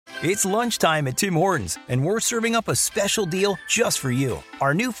It's lunchtime at Tim Hortons, and we're serving up a special deal just for you.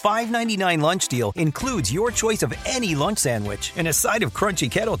 Our new $5.99 lunch deal includes your choice of any lunch sandwich and a side of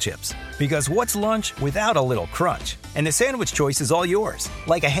crunchy kettle chips. Because what's lunch without a little crunch? And the sandwich choice is all yours,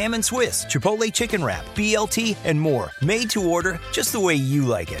 like a ham and Swiss, Chipotle chicken wrap, BLT, and more, made to order just the way you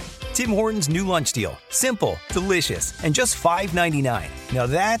like it. Tim Hortons' new lunch deal. Simple, delicious, and just $5.99. Now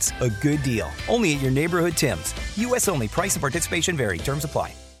that's a good deal. Only at your neighborhood Tim's. U.S. only. Price and participation vary. Terms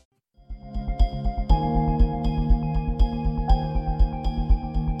apply.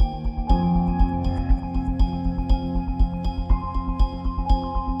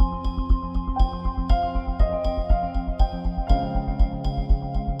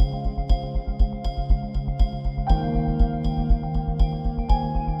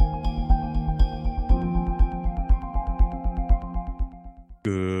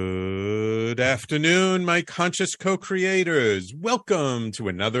 Good afternoon, my conscious co-creators. Welcome to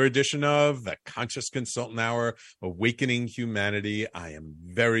another edition of the Conscious Consultant Hour, Awakening Humanity. I am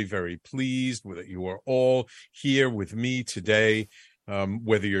very, very pleased that you are all here with me today,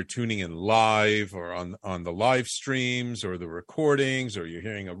 whether you're tuning in live or on the live streams or the recordings, or you're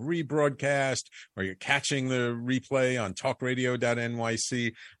hearing a rebroadcast, or you're catching the replay on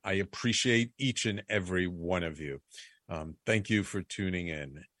talkradio.nyc. I appreciate each and every one of you. Thank you for tuning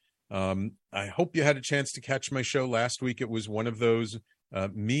in. I hope you had a chance to catch my show last week. It was one of those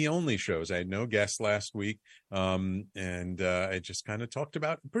me-only shows. I had no guests last week, and I just kind of talked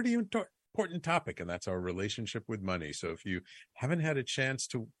about a pretty important topic, and that's our relationship with money. So if you haven't had a chance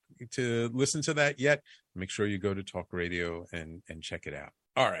to listen to that yet, make sure you go to Talk Radio and check it out.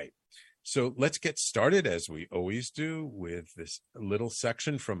 All right. So let's get started, as we always do, with this little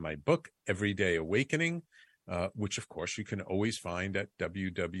section from my book, Everyday Awakening, which, of course, you can always find at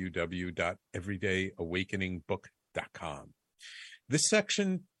www.everydayawakeningbook.com. This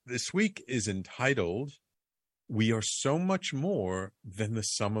section this week is entitled, We Are So Much More Than the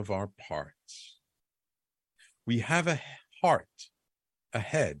Sum of Our Parts. We have a heart, a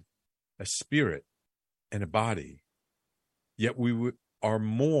head, a spirit, and a body, yet we are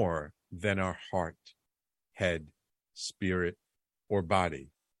more than our heart, head, spirit, or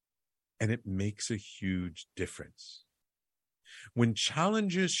body. And it makes a huge difference. When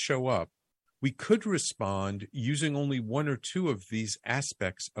challenges show up, we could respond using only one or two of these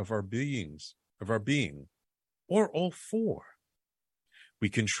aspects of our being, or all four. We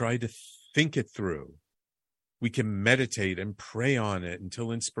can try to think it through. We can meditate and pray on it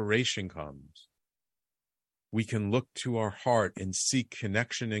until inspiration comes. We can look to our heart and seek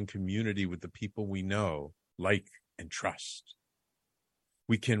connection and community with the people we know, like, and trust.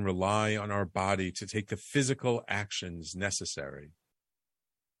 We can rely on our body to take the physical actions necessary.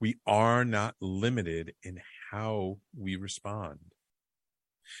 We are not limited in how we respond.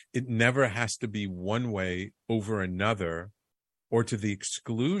 It never has to be one way over another or to the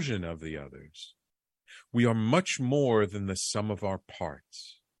exclusion of the others. We are much more than the sum of our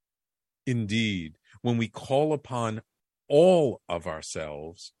parts. Indeed, when we call upon all of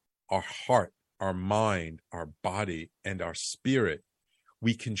ourselves, our heart, our mind, our body, and our spirit,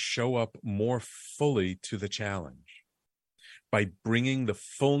 we can show up more fully to the challenge. By bringing the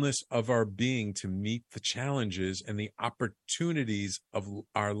fullness of our being to meet the challenges and the opportunities of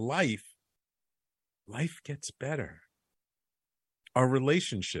our life, life gets better. Our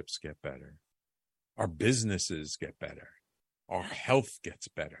relationships get better. Our businesses get better. Our health gets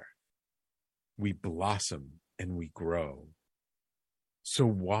better. We blossom and we grow. So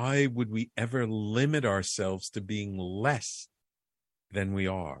why would we ever limit ourselves to being less than we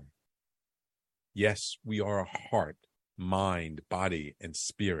are? Yes, we are a heart, mind, body, and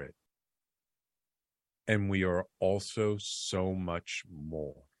spirit. And we are also so much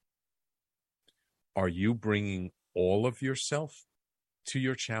more. Are you bringing all of yourself to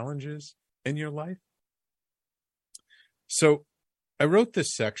your challenges in your life? So I wrote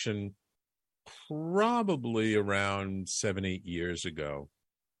this section probably around 7-8 years ago,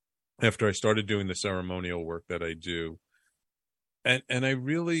 after I started doing the ceremonial work that I do. And I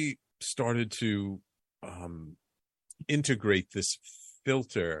really started to integrate this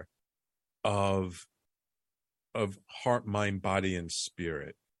filter of heart, mind, body, and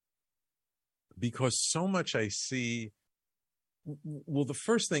spirit. Because so much I see, well, the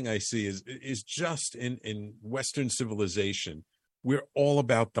first thing I see is just in Western civilization, we're all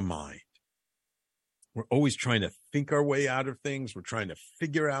about the mind. We're always trying to think our way out of things. We're trying to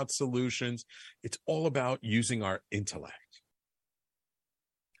figure out solutions. It's all about using our intellect.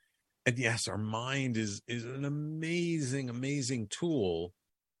 And yes, our mind is an amazing, amazing tool,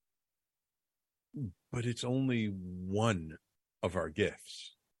 but it's only one of our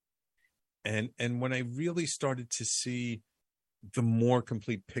gifts. And when I really started to see the more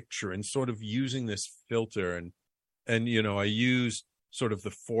complete picture and sort of using this filter, and I use sort of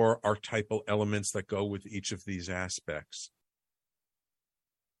the four archetypal elements that go with each of these aspects.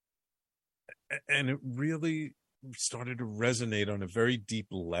 And it really started to resonate on a very deep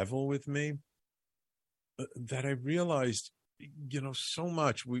level with me, that I realized, so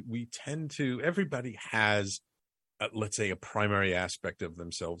much we tend to, everybody has, let's say, a primary aspect of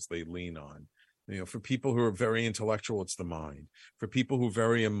themselves they lean on. For people who are very intellectual, it's the mind. For people who are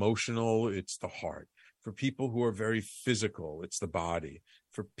very emotional, it's the heart. For people who are very physical, it's the body.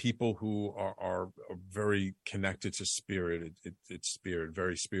 For people who are very connected to spirit, it's spirit,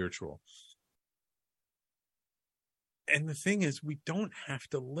 very spiritual. And the thing is, we don't have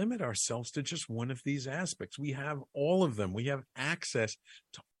to limit ourselves to just one of these aspects. We have all of them. We have access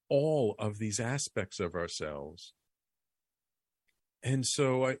to all of these aspects of ourselves. And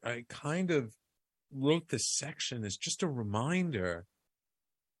so I kind of wrote this section as just a reminder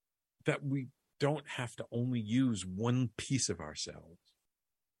that we don't have to only use one piece of ourselves.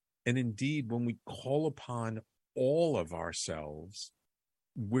 And indeed, when we call upon all of ourselves,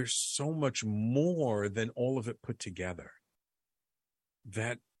 we're so much more than all of it put together.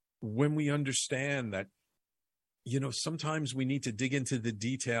 That when we understand that, sometimes we need to dig into the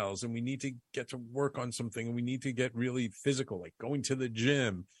details, and we need to get to work on something, and we need to get really physical, like going to the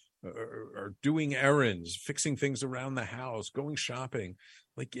gym or doing errands, fixing things around the house, going shopping.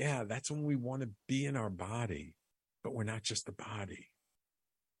 Like, yeah, that's when we want to be in our body, but we're not just the body.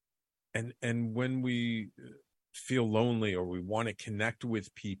 And when we feel lonely, or we want to connect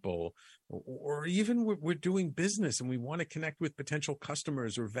with people, or even we're doing business and we want to connect with potential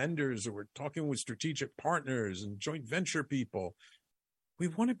customers or vendors, or we're talking with strategic partners and joint venture people, we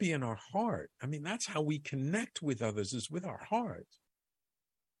want to be in our heart. I mean, that's how we connect with others, is with our heart.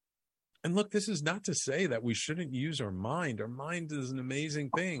 And look, this is not to say that we shouldn't use our mind. Our mind is an amazing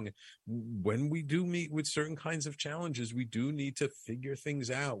thing. When we do meet with certain kinds of challenges, we do need to figure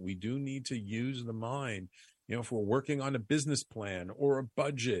things out. We do need to use the mind. If we're working on a business plan or a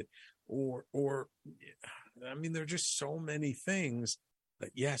budget, or I mean, there are just so many things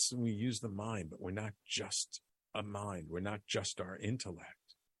that, yes, we use the mind, but we're not just a mind. We're not just our intellect.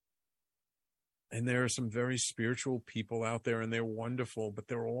 And there are some very spiritual people out there, and they're wonderful, but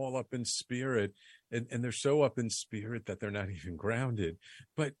they're all up in spirit, and they're so up in spirit that they're not even grounded.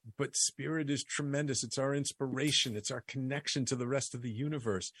 But spirit is tremendous. It's our inspiration. It's our connection to the rest of the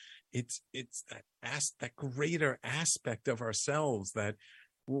universe. It's that greater aspect of ourselves that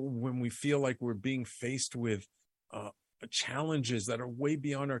when we feel like we're being faced with challenges that are way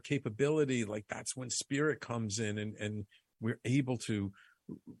beyond our capability, like that's when spirit comes in, and we're able to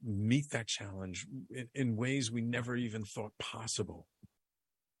meet that challenge in ways we never even thought possible.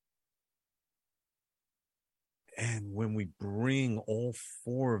 And when we bring all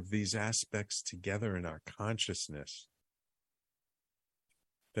four of these aspects together in our consciousness,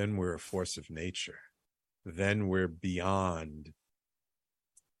 then we're a force of nature. Then we're beyond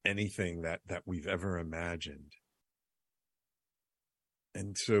anything that we've ever imagined.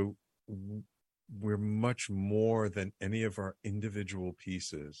 And so we're much more than any of our individual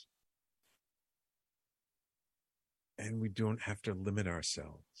pieces. And we don't have to limit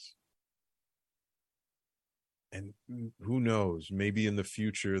ourselves. And who knows, maybe in the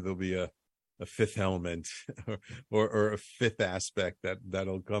future there'll be a fifth element or a fifth aspect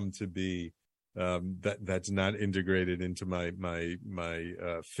that'll come to be, that's not integrated into my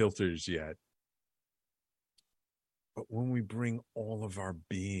filters yet. But when we bring all of our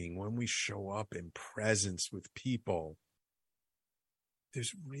being, when we show up in presence with people,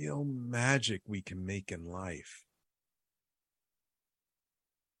 there's real magic we can make in life.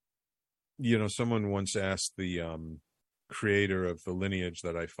 Someone once asked the creator of the lineage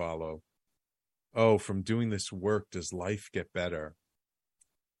that I follow, "Oh, from doing this work, does life get better?"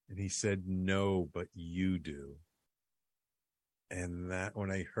 And he said, "No, but you do." And that,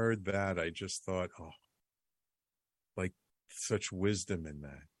 when I heard that, I just thought, oh, like, such wisdom in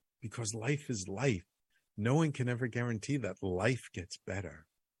that, because life is life. No one can ever guarantee that life gets better.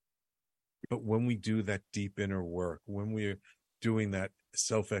 But when we do that deep inner work, when we're doing that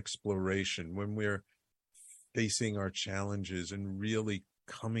self-exploration, when we're facing our challenges and really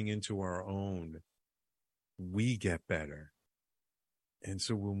coming into our own, we get better. And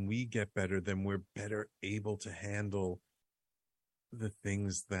so when we get better, then we're better able to handle the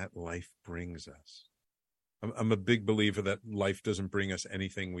things that life brings us. I'm a big believer that life doesn't bring us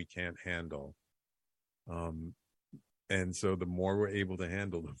anything we can't handle. And so the more we're able to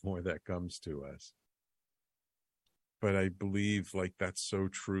handle, the more that comes to us. but I believe like that's so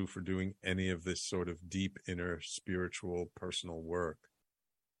true for doing any of this sort of deep inner spiritual personal work.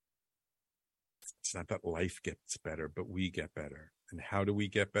 It's not that life gets better, but we get better. And how do we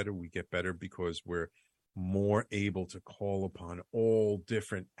get better? We get better because we're more able to call upon all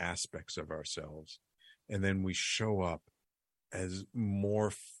different aspects of ourselves. And then we show up as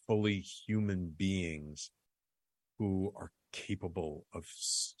more fully human beings who are capable of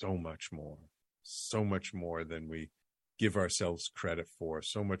so much more than we give ourselves credit for,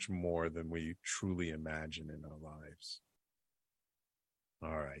 so much more than we truly imagine in our lives.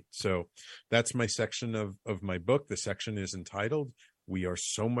 All right. So that's my section of my book. The section is entitled, We Are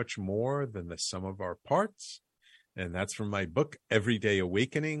So Much More Than the Sum of Our Parts. And that's from my book, Everyday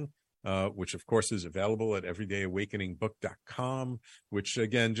Awakening, which of course is available at everydayawakeningbook.com, which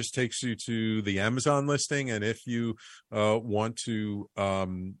again just takes you to the Amazon listing. And if you want to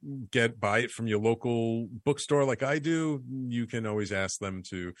buy it from your local bookstore like I do, you can always ask them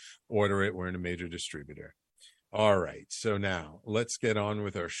to order it. We're in a major distributor. All right. So now let's get on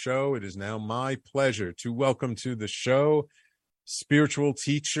with our show. It is now my pleasure to welcome to the show spiritual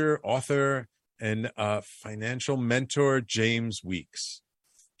teacher, author, and financial mentor, James Weeks.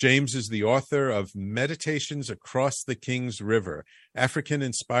 James is the author of Meditations Across the King's River,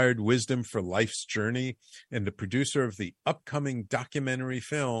 African-Inspired Wisdom for Life's Journey, and the producer of the upcoming documentary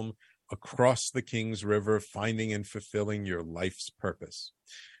film, Across the King's River, Finding and Fulfilling Your Life's Purpose.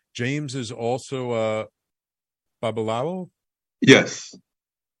 James is also a Babalawo? Yes.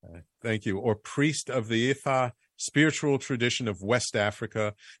 Thank you. Or priest of the Ifa spiritual tradition of West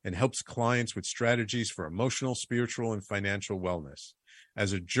Africa, and helps clients with strategies for emotional, spiritual, and financial wellness.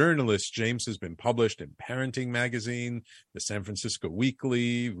 As a journalist, James has been published in Parenting Magazine, the San Francisco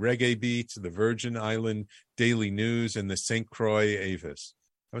Weekly, Reggae Beat, the Virgin Island Daily News, and the St. Croix Avis.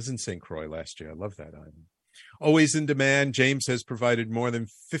 I was in St. Croix last year. I love that island. Always in demand, James has provided more than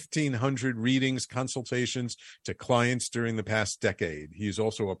 1,500 readings, consultations to clients during the past decade. He is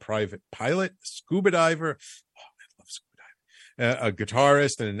also a private pilot, scuba diver, a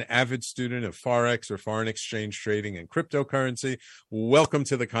guitarist, and an avid student of Forex or foreign exchange trading and cryptocurrency. Welcome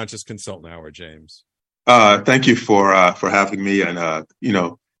to the Conscious Consultant Hour, James. Thank you for having me, and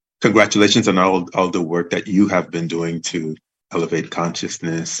congratulations on all the work that you have been doing to elevate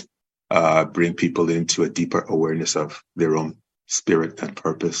consciousness, bring people into a deeper awareness of their own spirit and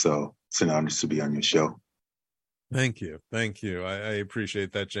purpose. So it's an honor to be on your show. Thank you. Thank you. I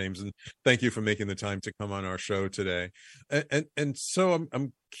appreciate that, James. And thank you for making the time to come on our show today. And so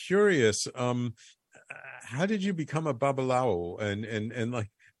I'm curious, how did you become a Babalawo? And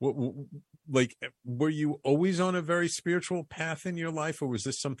were you always on a very spiritual path in your life, or was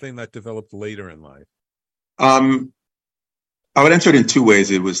this something that developed later in life? I would answer it in two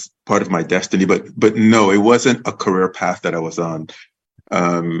ways. It was part of my destiny, but no, it wasn't a career path that I was on.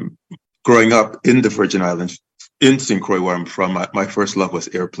 Growing up in the Virgin Islands, in St. Croix, where I'm from, my first love was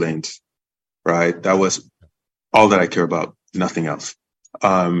airplanes, right? That was all that I care about, nothing else.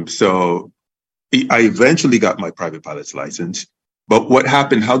 So I eventually got my private pilot's license. But what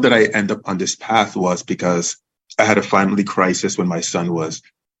happened, how did I end up on this path, was because I had a family crisis when my son was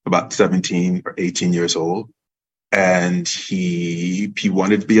about 17 or 18 years old. And he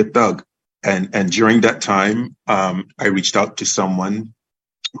wanted to be a thug. And during that time, I reached out to someone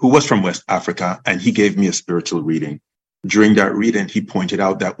who was from West Africa, and he gave me a spiritual reading. During that reading, he pointed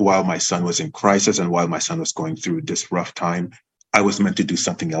out that while my son was in crisis and while my son was going through this rough time, I was meant to do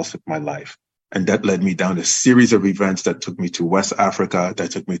something else with my life. And that led me down a series of events that took me to West Africa,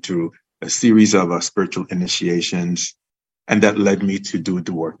 that took me through a series of spiritual initiations, and that led me to do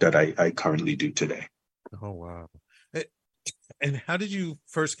the work that I currently do today. Oh, wow. And how did you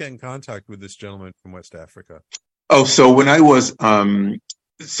first get in contact with this gentleman from West Africa? Oh, so when I was,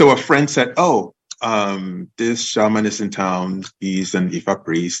 so a friend said, this shaman is in town. He's an Ifa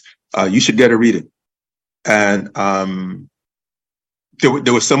priest. You should get a reading. And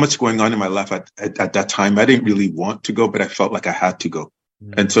there was so much going on in my life at that time. I didn't really want to go, but I felt like I had to go.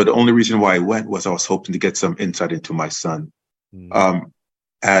 Mm. And so the only reason why I went was I was hoping to get some insight into my son. Mm.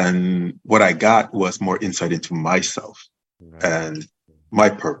 And what I got was more insight into myself. Right. And my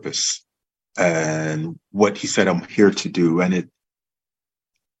purpose and what he said I'm here to do. And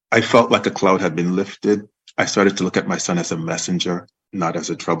I felt like a cloud had been lifted. I started to look at my son as a messenger, not as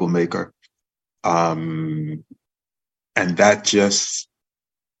a troublemaker. And that just,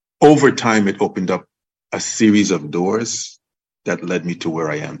 over time, it opened up a series of doors that led me to where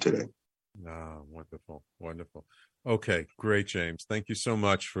I am today. Wonderful. Wonderful. Okay, great, James. Thank you so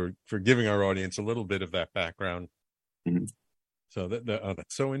much for giving our audience a little bit of that background. Mm-hmm. So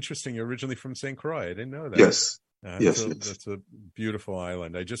that's so interesting. You're originally from St. Croix. I didn't know that. Yes. Yes. That's a beautiful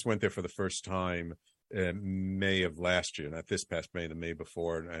island. I just went there for the first time in May of last year, not this past May, the May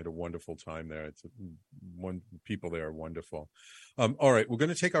before, and I had a wonderful time there. People there are wonderful. All right, we're going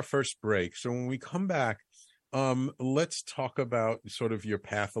to take our first break. So when we come back, let's talk about sort of your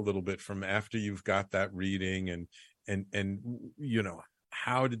path a little bit from after you've got that reading, and you know,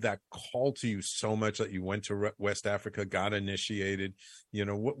 how did that call to you so much that you went to West Africa, got initiated? You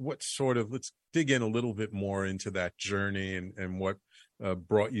know, what sort of, let's dig in a little bit more into that journey and what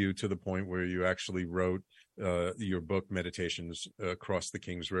brought you to the point where you actually wrote your book, Meditations Across the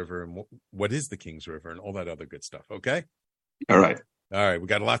Kings River, and what is the Kings River and all that other good stuff. Okay. All right. All right, we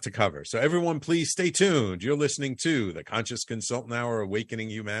got a lot to cover. So everyone, please stay tuned. You're listening to the Conscious Consultant Hour, Awakening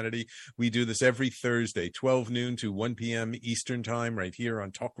Humanity. We do this every Thursday, 12 noon to 1 p.m. Eastern Time, right here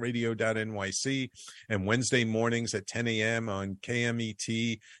on talkradio.nyc, and Wednesday mornings at 10 a.m. on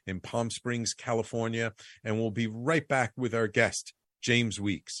KMET in Palm Springs, California. And we'll be right back with our guest, James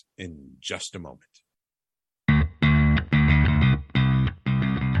Weeks, in just a moment.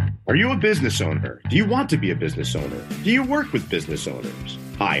 Are you a business owner? Do you want to be a business owner? Do you work with business owners?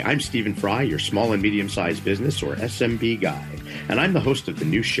 Hi, I'm Stephen Fry, your small and medium-sized business, or SMB guy, and I'm the host of the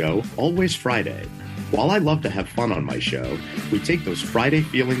new show, Always Friday. While I love to have fun on my show, we take those Friday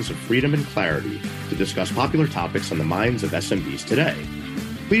feelings of freedom and clarity to discuss popular topics on the minds of SMBs today.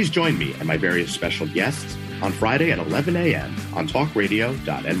 Please join me and my various special guests on Friday at 11 a.m. on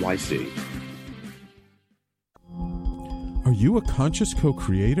talkradio.nyc. Are you a conscious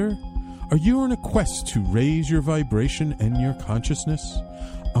co-creator? Are you on a quest to raise your vibration and your consciousness?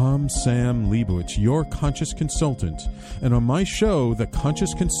 I'm Sam Leibowitz, your conscious consultant, and on my show, The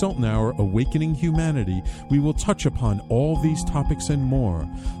Conscious Consultant Hour, Awakening Humanity, we will touch upon all these topics and more.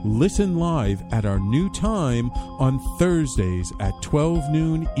 Listen live at our new time on Thursdays at 12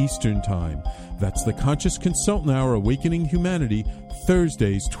 noon Eastern Time. That's The Conscious Consultant Hour, Awakening Humanity,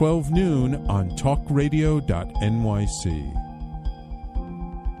 Thursdays, 12 noon on talkradio.nyc.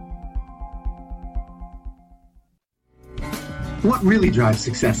 What really drives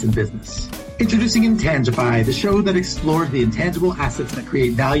success in business? Introducing Intangify, the show that explores the intangible assets that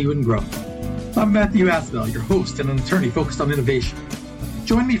create value and growth. I'm Matthew Asbell, your host and an attorney focused on innovation.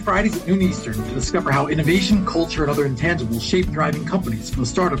 Join me Fridays at noon Eastern to discover how innovation, culture, and other intangibles shape thriving companies, from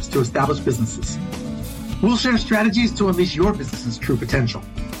startups to established businesses. We'll share strategies to unleash your business's true potential.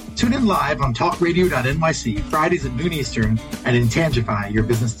 Tune in live on talkradio.nyc Fridays at noon Eastern and Intangify your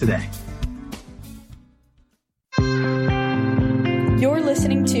business today. You're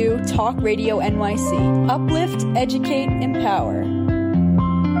listening to Talk Radio NYC. Uplift, educate, empower.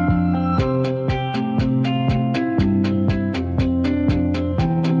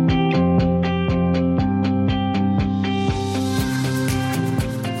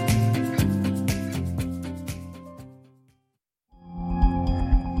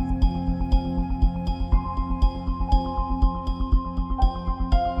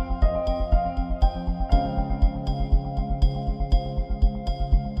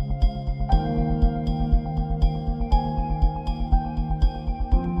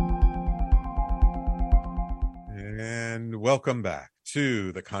 Welcome back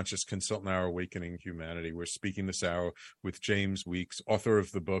to the Conscious Consultant Hour, Awakening Humanity. We're speaking this hour with James Weeks, author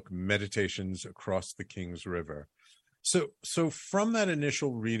of the book Meditations Across the Kings River. So from that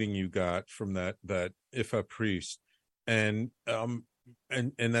initial reading you got from that Ifa priest, and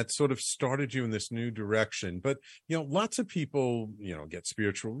that sort of started you in this new direction. But lots of people get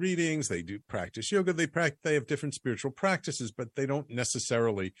spiritual readings, they do practice yoga, they have different spiritual practices, but they don't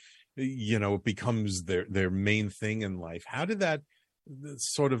necessarily it becomes their main thing in life. How did that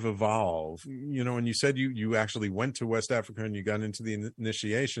sort of evolve? And you said you actually went to West Africa and you got into the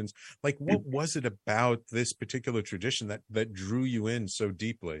initiations. Like, what was it about this particular tradition that drew you in so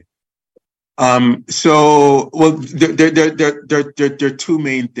deeply? There are two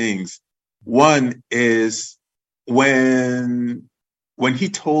main things. One is when he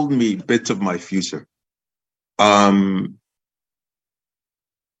told me bits of my future.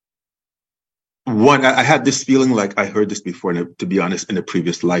 One, I had this feeling like I heard this before, and to be honest, in a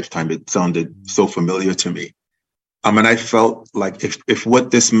previous lifetime, it sounded so familiar to me. And I felt like if what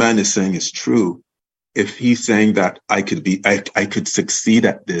this man is saying is true, if he's saying that I could succeed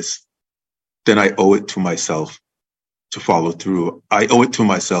at this, then I owe it to myself to follow through. I owe it to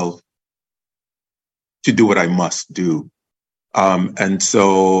myself to do what I must do. And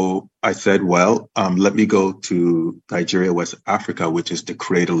so I said, let me go to Nigeria, West Africa, which is the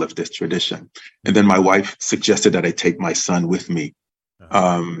cradle of this tradition. And then my wife suggested that I take my son with me,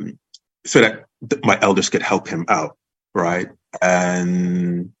 so that my elders could help him out. Right.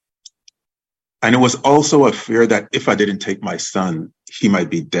 And And it was also a fear that if I didn't take my son, he might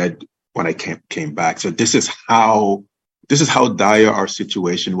be dead when I came back. So this is how dire our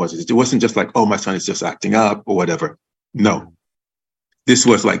situation was. It wasn't just like, oh, my son is just acting up or whatever. No, this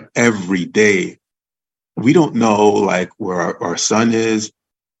was like every day. We don't know like where our son is.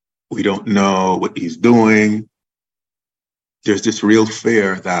 We don't know what he's doing. There's this real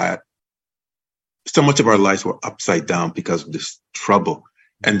fear that so much of our lives were upside down because of this trouble.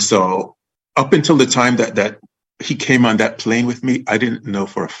 And so up until the time that he came on that plane with me, I didn't know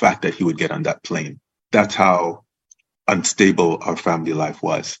for a fact that he would get on that plane. That's how unstable our family life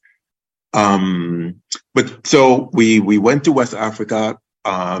was. But so we went to West Africa.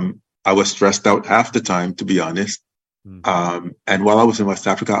 I was stressed out half the time, to be honest. And while I was in West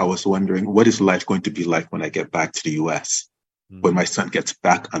Africa, I was wondering, what is life going to be like when I get back to the US? When my son gets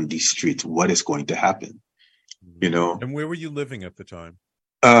back on these streets, what is going to happen? You know? And where were you living at the time?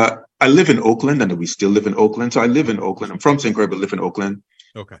 I live in Oakland, and we still live in Oakland. So I live in Oakland. I'm from St. Croix, but live in Oakland.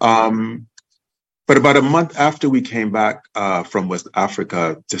 Okay. But about a month after we came back from West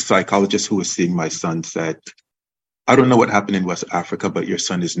Africa, the psychologist who was seeing my son said, I don't know what happened in West Africa, but your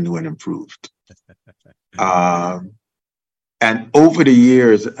son is new and improved. And over the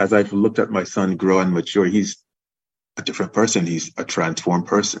years, as I've looked at my son grow and mature, he's a different person. He's a transformed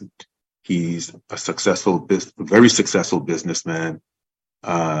person. He's a very successful businessman.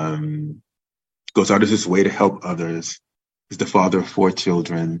 Goes out of his way to help others. He's the father of 4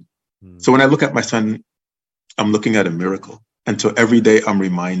 children. So when I look at my son, I'm looking at a miracle. And so every day I'm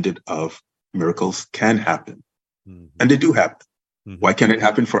reminded of miracles can happen. And they do happen. Why can't it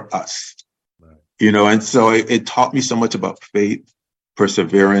happen for us? Right. You know, and so it taught me so much about faith,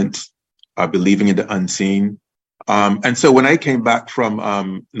 perseverance, believing in the unseen. And so when I came back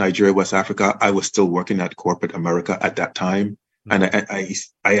from Nigeria, West Africa, I was still working at corporate America at that time. And I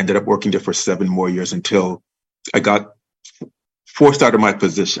ended up working there for 7 more years until I got forced out of my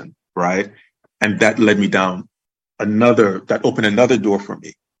position, right? And that led me down that opened another door for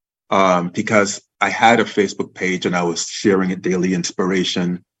me. Because I had a Facebook page and I was sharing a daily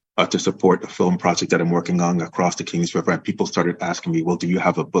inspiration to support a film project that I'm working on across the Kings River. And people started asking me, well, do you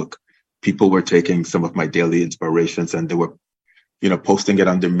have a book? People were taking some of my daily inspirations and they were, posting it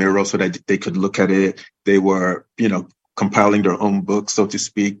on the Miro so that they could look at it. They were, compiling their own book, so to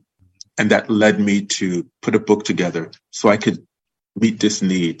speak. And that led me to put a book together so I could meet this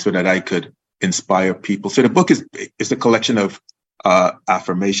need so that I could inspire people. So the book is a collection of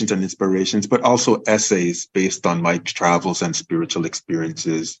affirmations and inspirations, but also essays based on my travels and spiritual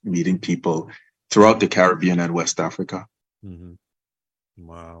experiences, meeting people throughout the Caribbean and West Africa.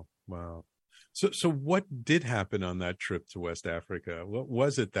 Wow. So what did happen on that trip to West Africa? What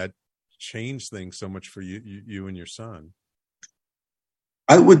was it that changed things so much for you and your son?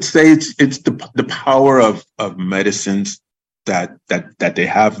 I would say it's the power of medicines that they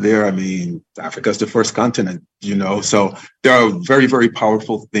have there. I mean, Africa is the first continent, so there are very, very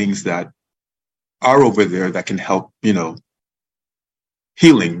powerful things that are over there that can help,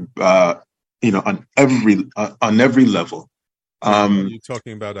 healing, on every level. Are you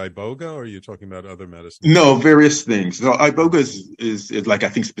talking about Iboga or are you talking about other medicines? No, various things. So Iboga is like, I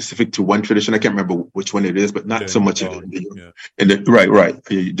think, specific to one tradition. I can't remember which one it is, but not so much in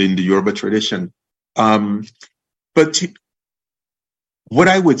the Yoruba tradition. But what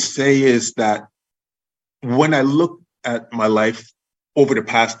I would say is that when I look at my life over the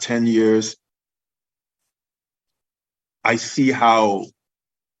past 10 years, I see how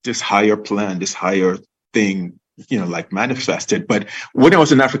this higher plan, this higher thing, manifested. But when I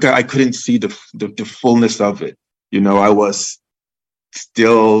was in Africa, I couldn't see the fullness of it. I was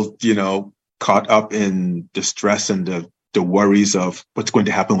still, caught up in the stress and the worries of what's going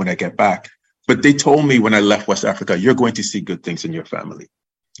to happen when I get back. But they told me when I left West Africa, you're going to see good things in your family.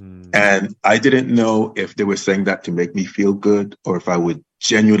 And I didn't know if they were saying that to make me feel good or if I would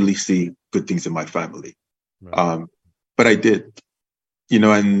genuinely see good things in my family. Right. But I did,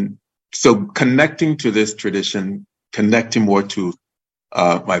 and so connecting to this tradition, connecting more to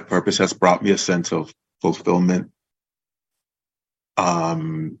my purpose has brought me a sense of fulfillment.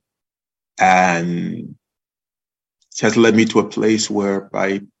 And has led me to a place where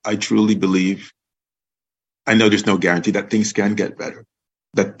I truly believe, I know there's no guarantee that things can get better,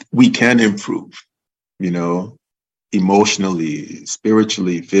 that we can improve, emotionally,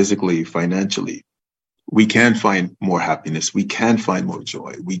 spiritually, physically, financially. We can find more happiness. We can find more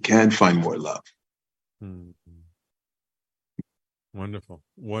joy. We can find more love. Wonderful.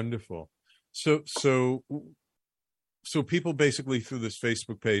 So people basically through this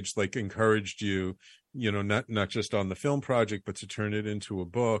Facebook page, like, encouraged you, not just on the film project, but to turn it into a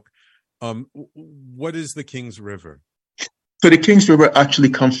book. What is the King's River? So the King's River actually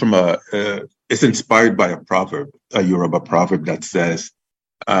comes from it's inspired by a proverb, a Yoruba proverb that says,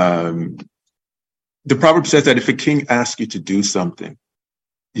 the proverb says that if a king asks you to do something,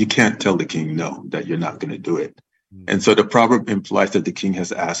 you can't tell the king no, that you're not going to do it. And so the proverb implies that the king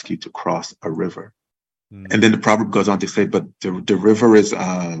has asked you to cross a river. And then the proverb goes on to say, but the river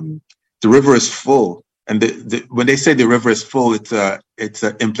is full. And when they say the river is full, it's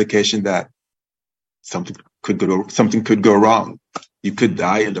an implication that something could go wrong. You could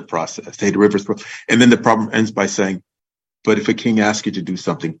die in the process. Hey, the river's full. And then the proverb ends by saying, but if a king asks you to do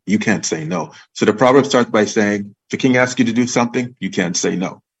something, you can't say no. So the proverb starts by saying, if a king asks you to do something, you can't say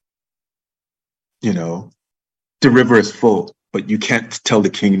no. You know, the river is full, but you can't tell the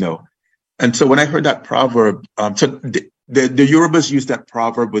king no. And so when I heard that proverb, so the Yorubas use that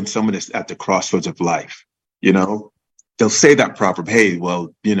proverb when someone is at the crossroads of life. You know, they'll say that proverb, hey,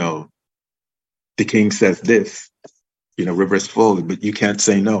 well, you know, the king says this, you know, river is full, but you can't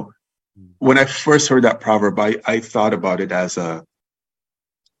say no. When I first heard that proverb, I thought about it as the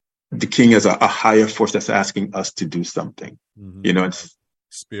king as a higher force that's asking us to do something. You know, it's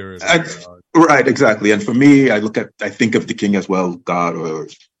spirit. Right, exactly. And for me, I think of the king as well, God or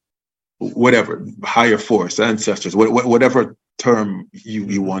whatever, higher force, ancestors, whatever term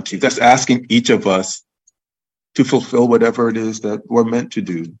you want to. That's asking each of us to fulfill whatever it is that we're meant to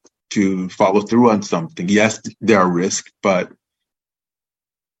do, to follow through on something. Yes, there are risks, but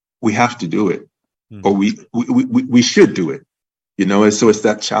we have to do it, or we should do it, you know. And so it's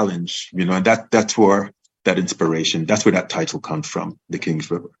that challenge, you know, and that's where that inspiration, that's where that title comes from, the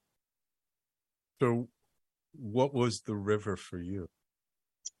King's River. So, what was the river for you?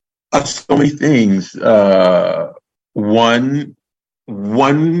 So many things. One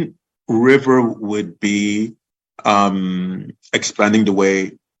river would be expanding the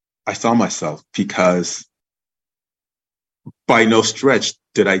way I saw myself, because by no stretch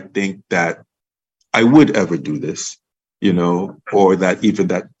did I think that I would ever do this, you know, or that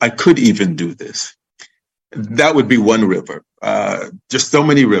I could even do this. That would be one river. Just so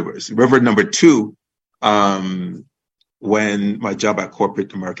many rivers. River number two, when my job at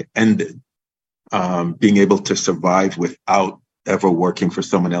corporate America ended, being able to survive without ever working for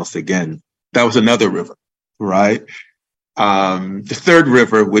someone else again, that was another river, right? The third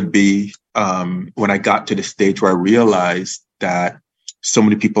river would be when I got to the stage where I realized that so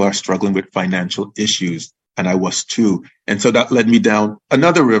many people are struggling with financial issues, and I was too. And so that led me down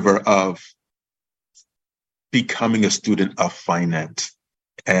another river of becoming a student of finance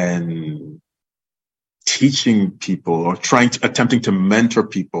and teaching people or attempting to mentor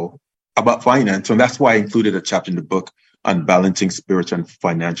people about finance. And that's why I included a chapter in the book on balancing spiritual and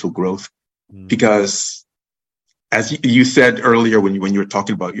financial growth, because as you said earlier, when you were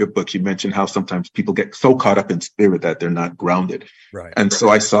talking about your book, you mentioned how sometimes people get so caught up in spirit that they're not grounded. Right. And so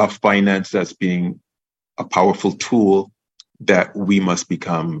I saw finance as being a powerful tool that we must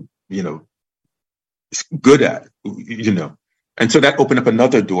become, you know, good at, you know. And so that opened up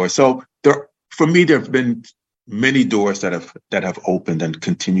another door. So for me, there have been many doors that have opened and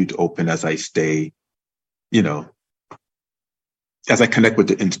continue to open as I stay, you know, as I connect with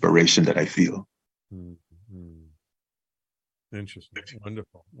the inspiration that I feel. Interesting.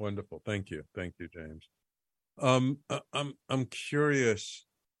 Wonderful. Thank you, James. I'm curious,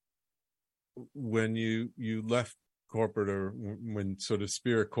 when you left corporate, or when sort of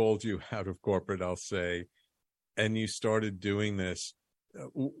spirit called you out of corporate, I'll say, and you started doing this,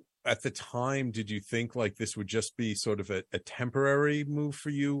 at the time, did you think like this would just be sort of a temporary move for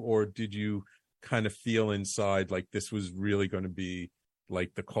you, or did you kind of feel inside like this was really going to be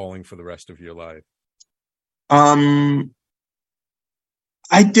like the calling for the rest of your life?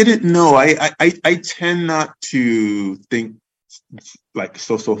 I didn't know. I tend not to think like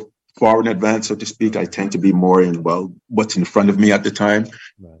so far in advance, so to speak. I tend to be more in, well, what's in front of me at the time.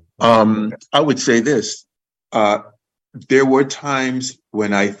 Right. I would say this. There were times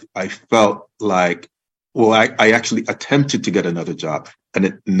when I felt like, well, I actually attempted to get another job and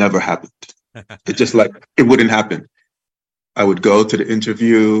it never happened. It's just like, it wouldn't happen. I would go to the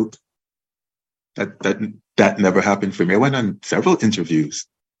interview. That never happened for me. I went on several interviews,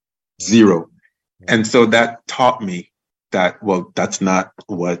 zero. And so that taught me that, well, that's not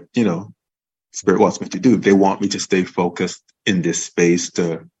what, you know, Spirit wants me to do. They want me to stay focused in this space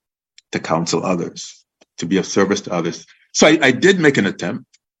to counsel others, to be of service to others. So I did make an attempt,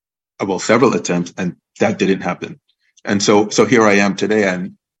 well, several attempts, and that didn't happen. And so here I am today,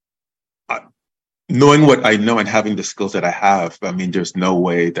 and knowing what I know and having the skills that I have, I mean, there's no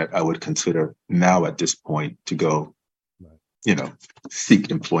way that I would consider now at this point to go, you know, seek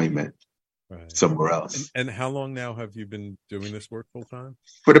employment somewhere else. And how long now have you been doing this work full time?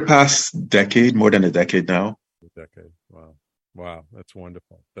 For the past decade, more than a decade now. A decade. Wow. Wow. That's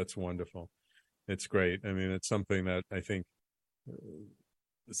wonderful. That's wonderful. It's great. I mean, it's something that I think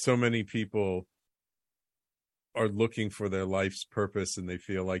so many people are looking for their life's purpose and they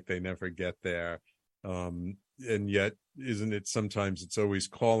feel like they never get there. And yet, isn't it sometimes it's always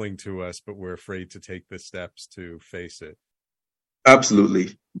calling to us, but we're afraid to take the steps to face it?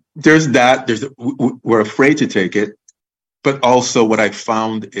 Absolutely. There's that. We're afraid to take it. But also what I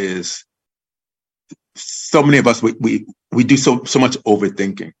found is so many of us, we do so much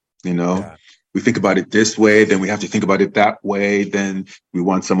overthinking, you know? Yeah. We think about it this way, then we have to think about it that way. Then we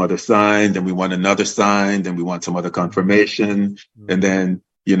want some other sign, then we want another sign, then we want some other confirmation. And then,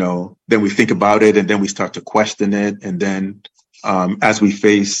 you know, then we think about it and then we start to question it. And then as we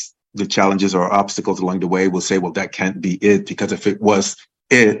face the challenges or obstacles along the way, we'll say, well, that can't be it, because if it was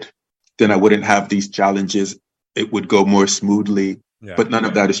it, then I wouldn't have these challenges. It would go more smoothly. Yeah. But none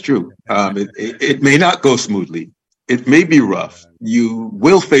of that is true. It may not go smoothly. It may be rough. You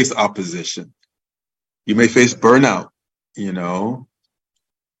will face opposition. You may face burnout, you know.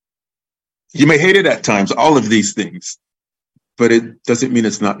 You may hate it at times, all of these things, but it doesn't mean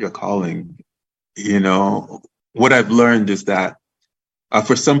it's not your calling. You know, what I've learned is that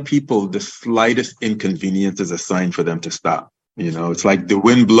for some people, the slightest inconvenience is a sign for them to stop. You know, it's like the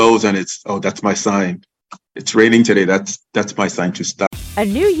wind blows and it's, oh, that's my sign. It's raining today. That's my sign to stop. A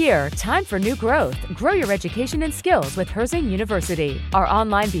new year, time for new growth. Grow your education and skills with Herzing University. Our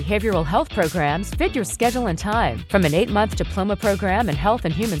online behavioral health programs fit your schedule and time. From an 8-month diploma program in health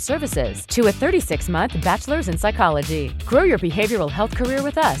and human services to a 36-month bachelor's in psychology. Grow your behavioral health career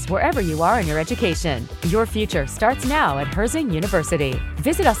with us wherever you are in your education. Your future starts now at Herzing University.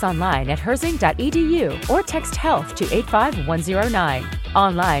 Visit us online at herzing.edu or text health to 85109.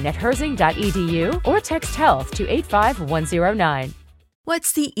 Online at herzing.edu or text health to 85109.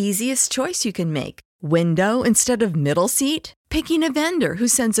 What's the easiest choice you can make? Window instead of middle seat? Picking a vendor who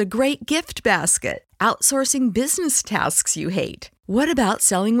sends a great gift basket? Outsourcing business tasks you hate? What about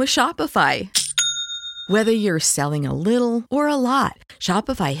selling with Shopify? Whether you're selling a little or a lot,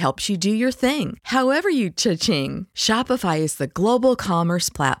 Shopify helps you do your thing, however you cha-ching. Shopify is the global commerce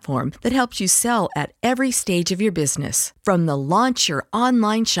platform that helps you sell at every stage of your business. From the launch your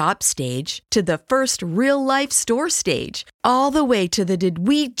online shop stage to the first real-life store stage, all the way to the did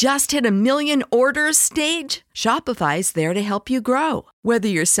we just hit 1 million orders stage. Shopify's there to help you grow. Whether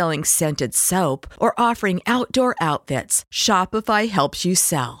you're selling scented soap or offering outdoor outfits, Shopify helps you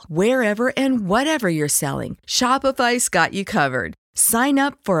sell. Wherever and whatever you're selling, Shopify's got you covered. Sign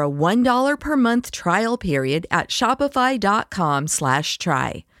up for a $1 per month trial period at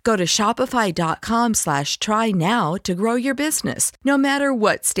shopify.com/try. Go to shopify.com/try now to grow your business, no matter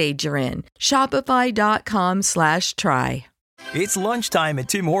what stage you're in. Shopify.com/try. It's lunchtime at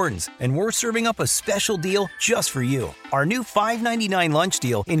Tim Hortons, and we're serving up a special deal just for you. Our new $5.99 lunch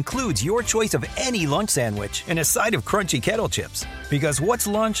deal includes your choice of any lunch sandwich and a side of crunchy kettle chips. Because what's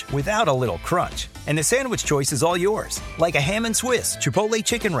lunch without a little crunch? And the sandwich choice is all yours, like a ham and Swiss, Chipotle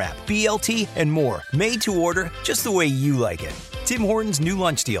chicken wrap, BLT, and more. Made to order just the way you like it. Tim Hortons' new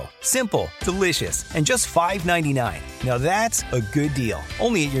lunch deal. Simple, delicious, and just $5.99. Now that's a good deal.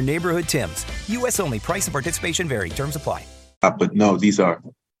 Only at your neighborhood Tim's. U.S. only. Price and participation vary. Terms apply. But no, these are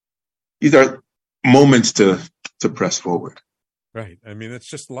moments to press forward. Right. I mean, it's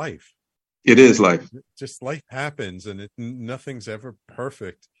just life. It is life. Just life happens, and nothing's ever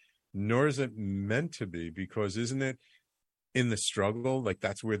perfect, nor is it meant to be, because isn't it in the struggle? Like,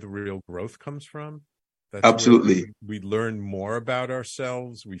 that's where the real growth comes from. That's absolutely. We learn more about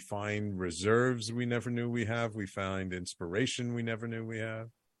ourselves. We find reserves we never knew we have. We find inspiration we never knew we have.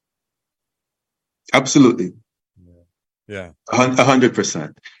 Absolutely. Yeah.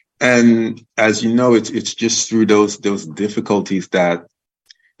 100%. And as you know, it's just through those difficulties that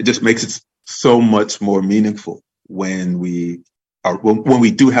it just makes it so much more meaningful when we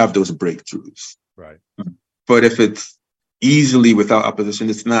do have those breakthroughs. Right. But if it's easily without opposition,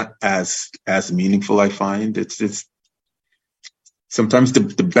 it's not as meaningful, I find. It's sometimes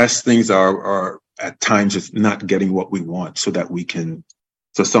the best things are at times just not getting what we want,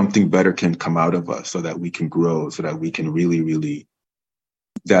 so something better can come out of us, so that we can grow, so that we can really, really,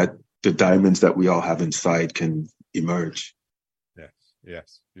 that the diamonds that we all have inside can emerge.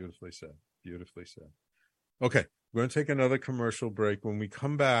 Yes. Beautifully said. Okay. We're going to take another commercial break. When we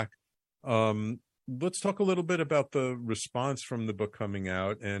come back, let's talk a little bit about the response from the book coming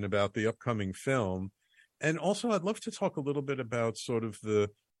out and about the upcoming film. And also, I'd love to talk a little bit about sort of the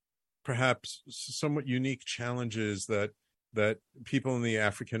perhaps somewhat unique challenges that that people in the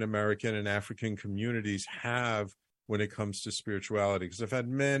African American and African communities have when it comes to spirituality. Because I've had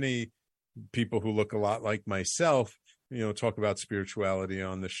many people who look a lot like myself, talk about spirituality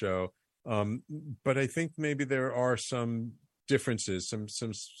on the show. But I think maybe there are some differences, some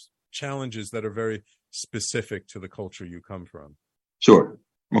challenges that are very specific to the culture you come from. Sure.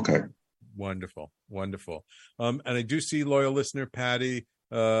 Okay. Wonderful. And I do see loyal listener Patty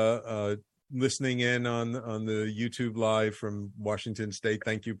listening in on the YouTube live from Washington State.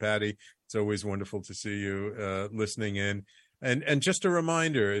 Thank you, Patty. It's always wonderful to see you listening in. And just a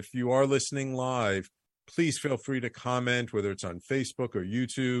reminder, if you are listening live, please feel free to comment, whether it's on Facebook or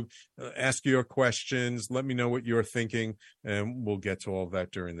YouTube. Ask your questions. Let me know what you're thinking, and we'll get to all of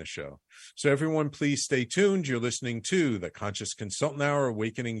that during the show. So everyone, please stay tuned. You're listening to the Conscious Consultant Hour,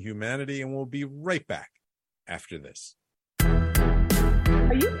 Awakening Humanity, and we'll be right back after this.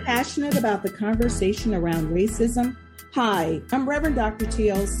 Are you passionate about the conversation around racism? Hi, I'm Reverend Dr.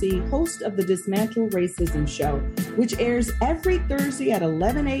 TLC, host of the Dismantle Racism Show, which airs every Thursday at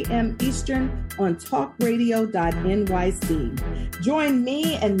 11 a.m. Eastern on talkradio.nyc. Join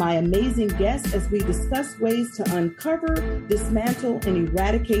me and my amazing guests as we discuss ways to uncover, dismantle, and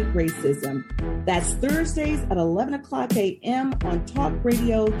eradicate racism. That's Thursdays at 11 o'clock a.m. on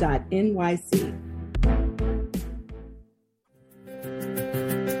talkradio.nyc.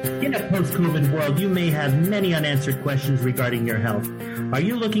 In a post-COVID world, you may have many unanswered questions regarding your health. Are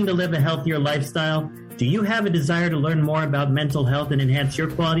you looking to live a healthier lifestyle? Do you have a desire to learn more about mental health and enhance your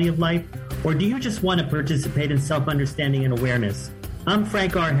quality of life? Or do you just want to participate in self-understanding and awareness? I'm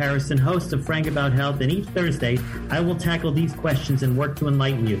Frank R. Harrison, host of Frank About Health, and each Thursday, I will tackle these questions and work to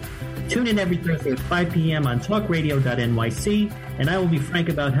enlighten you. Tune in every Thursday at 5 p.m. on talkradio.nyc, and I will be Frank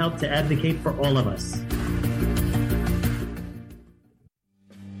About Health to advocate for all of us.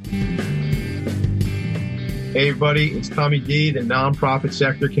 Hey everybody, it's Tommy D, the Nonprofit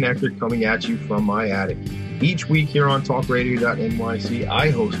Sector Connector, coming at you from my attic. Each week here on talkradio.nyc, I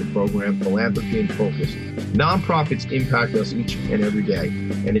host a program, Philanthropy in Focus. Nonprofits impact us each and every day,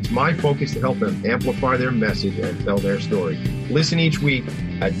 and it's my focus to help them amplify their message and tell their story. Listen each week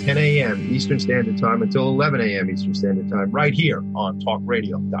at 10 a.m. Eastern Standard Time until 11 a.m. Eastern Standard Time, right here on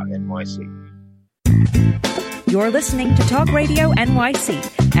talkradio.nyc. You're listening to Talk Radio NYC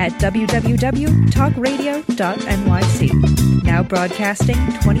at www.talkradio.nyc. Now broadcasting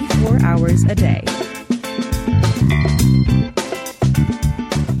 24 hours a day.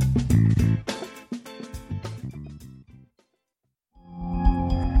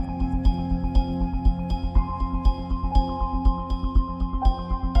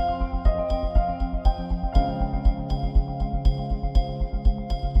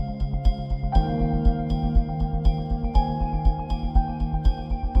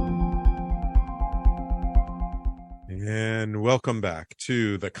 Welcome back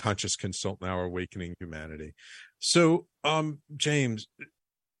to the Conscious Consultant Hour, Awakening Humanity. So, James,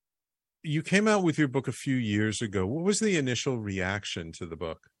 you came out with your book a few years ago. What was the initial reaction to the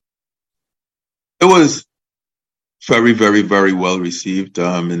book? It was very, very, very well received.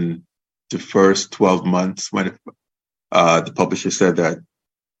 In the first 12 months, when the publisher said that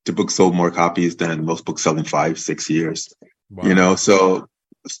the book sold more copies than most books sell in 5-6 years. Wow. So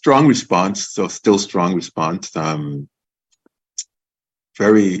strong response. So still strong response.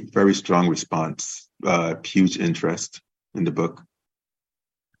 Very, very strong response. Huge interest in the book.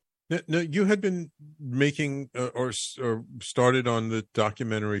 Now, you had been making or started on the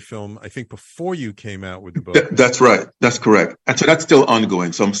documentary film, I think, before you came out with the book. That's right. That's correct. And so that's still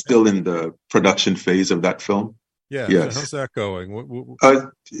ongoing. So I'm still in the production phase of that film. Yeah. Yes. So how's that going? And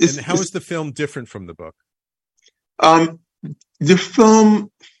how is the film different from the book? The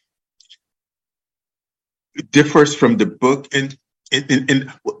film differs from the book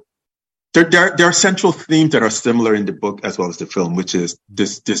there are central themes that are similar in the book as well as the film, which is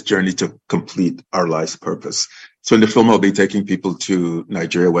this journey to complete our life's purpose. So in the film, I'll be taking people to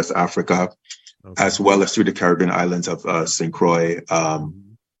Nigeria, West Africa, as well as through the Caribbean islands of St. Croix,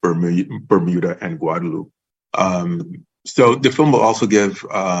 Bermuda, and Guadeloupe. So the film will also give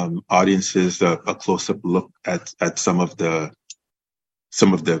audiences a close-up look at some of the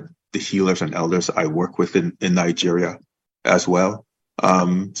healers and elders I work with in Nigeria as well.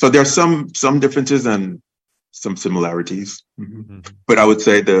 So there are some differences and some similarities, but I would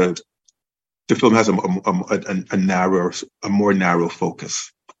say the film has a more narrow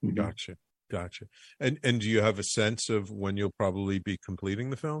focus. Gotcha. And do you have a sense of when you'll probably be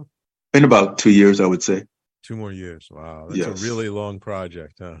completing the film? In about 2 years, I would say. 2 more years. Wow, that's a really long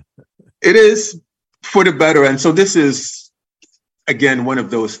project, huh? It is, for the better. And so this is, again, one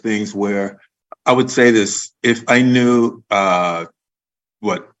of those things where I would say this: if I knew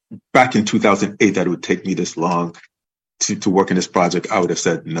back in 2008 that it would take me this long to work in this project, I would have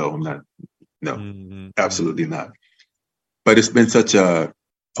said no. I'm not. No, absolutely not. But it's been such a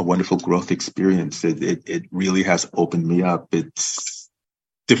wonderful growth experience. It really has opened me up. It's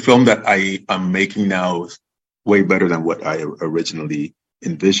the film that I am making now is way better than what I originally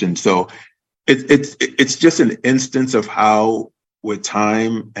envisioned. So it's just an instance of how, with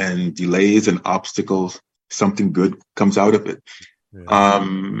time and delays and obstacles, something good comes out of it. Yeah.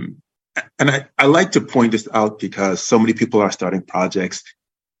 And I like to point this out because so many people are starting projects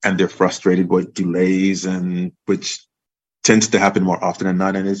and they're frustrated with delays, and which tends to happen more often than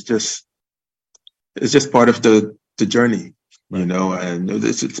not. And it's just part of the journey, you know, and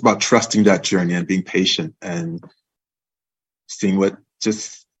it's about trusting that journey and being patient and seeing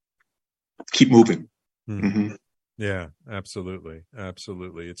just keep moving. Mm-hmm. Yeah, absolutely.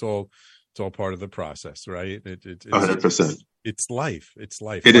 Absolutely. It's all part of the process, right? It's 100%. It's life. It's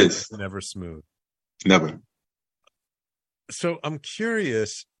life. It life is never smooth. Never. So I'm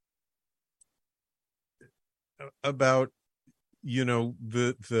curious about, you know,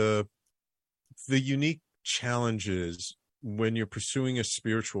 the unique challenges when you're pursuing a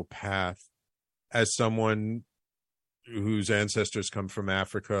spiritual path as someone whose ancestors come from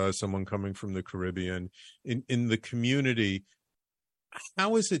Africa, someone coming from the Caribbean, in the community.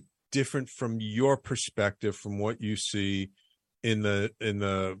 How is it different from your perspective, from what you see in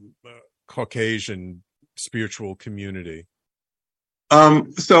the Caucasian spiritual community?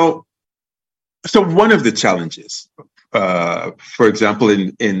 So one of the challenges, for example,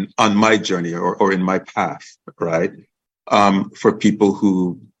 on my journey or in my path, right, for people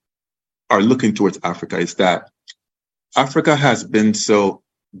who are looking towards Africa, is that Africa has been so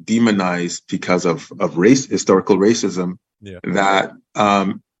demonized because of historical racism, that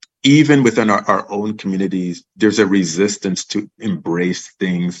even within our own communities, there's a resistance to embrace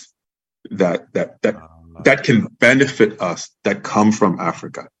things that can benefit us, that come from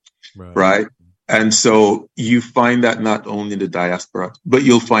Africa, right? And so you find that not only in the diaspora, but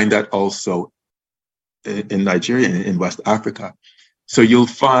you'll find that also in Nigeria, in West Africa. So you'll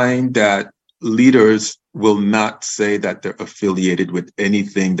find that leaders will not say that they're affiliated with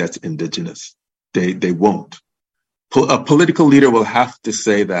anything that's indigenous. They won't. A political leader will have to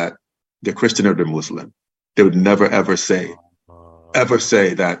say that they're Christian or they're Muslim. They would never, ever say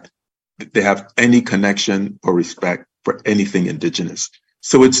that they have any connection or respect for anything indigenous.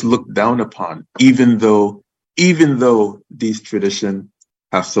 So it's looked down upon, even though these traditions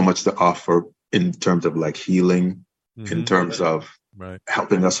have so much to offer in terms of like healing, in terms of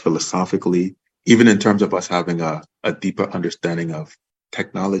helping us philosophically, even in terms of us having a deeper understanding of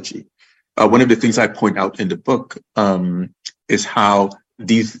technology. One of the things I point out in the book is how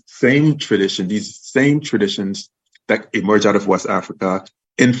these same traditions that emerge out of West Africa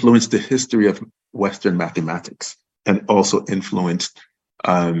influenced the history of Western mathematics and also influenced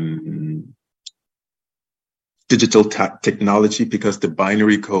digital technology, because the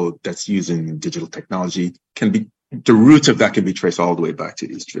binary code that's used in digital technology the roots of that can be traced all the way back to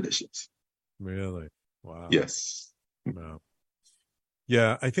these traditions. Really? Wow. Yes. Wow.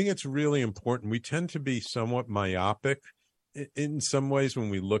 Yeah, I think it's really important. We tend to be somewhat myopic in some ways when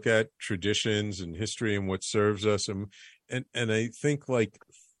we look at traditions and history and what serves us. And I think like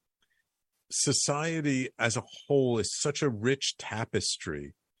society as a whole is such a rich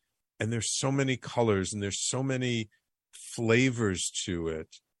tapestry, and there's so many colors and there's so many flavors to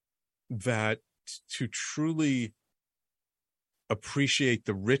it, that to truly appreciate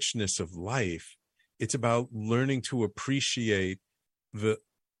the richness of life, it's about learning to appreciate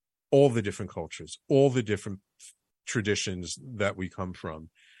all the different cultures, all the different traditions that we come from.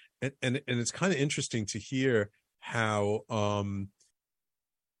 And it's kind of interesting to hear how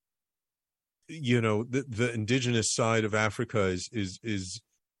the indigenous side of Africa is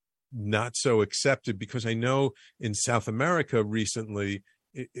not so accepted, because I know in South America recently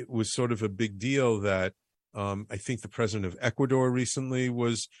it was sort of a big deal that I think the president of Ecuador recently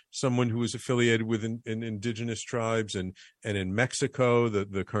was someone who was affiliated with in indigenous tribes, and in Mexico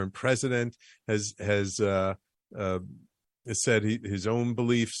the current president has said his own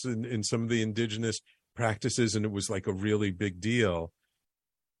beliefs in some of the indigenous practices, and it was like a really big deal.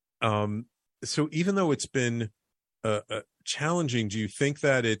 So even though it's been challenging, do you think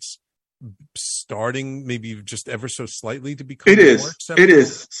that it's starting maybe just ever so slightly to become more acceptable? It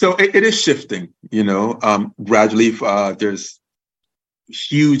is. So it is shifting, gradually. There's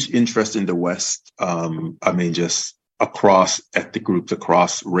huge interest in the West. Just across ethnic groups,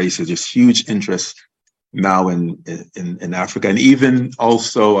 across races, there's huge interest now in Africa, and even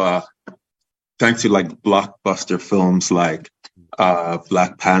also thanks to like blockbuster films like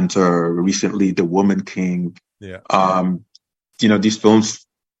Black Panther, recently The Woman King. Yeah. These films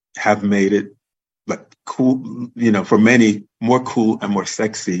have made it like cool, for many more cool and more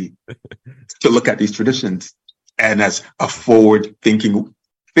sexy to look at these traditions and as a forward thinking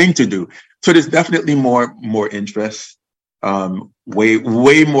thing to do. So there's definitely more interest,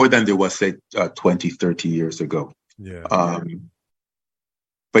 way more than there was, say, 20, 30 years ago. Yeah.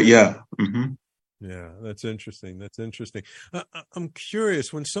 But yeah. Mm-hmm. Yeah, that's interesting. I'm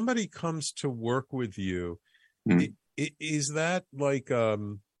curious, when somebody comes to work with you, is that like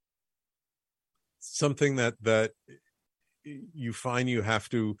something that you find you have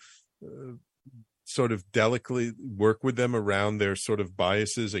to sort of delicately work with them around their sort of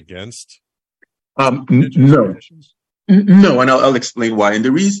biases against? No, and I'll explain why. And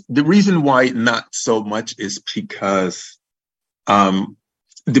the reason why not so much is because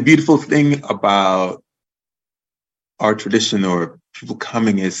the beautiful thing about our tradition or people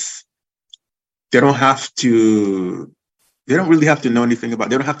coming is they don't really have to know anything about it.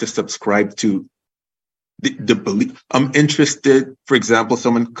 They don't have to subscribe to the belief. I'm interested, for example,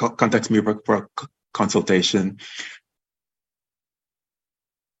 someone contacts me for a consultation.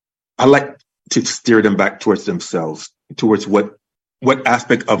 I like to steer them back towards themselves, towards what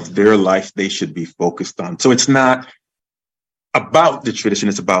aspect of their life they should be focused on. So it's not about the tradition,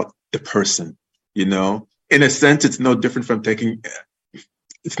 it's about the person, In a sense, it's no different from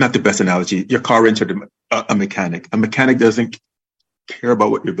it's not the best analogy, your car rented a mechanic. A mechanic doesn't care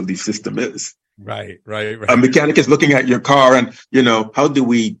about what your belief system is. Right. A mechanic is looking at your car and, how do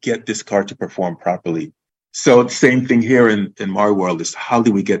we get this car to perform properly? So the same thing here in my world is how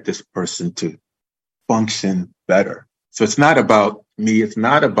do we get this person to function better? So it's not about me. It's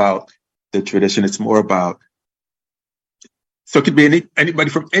not about the tradition. It's more about, so it could be anybody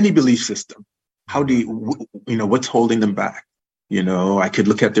from any belief system. How do what's holding them back? I could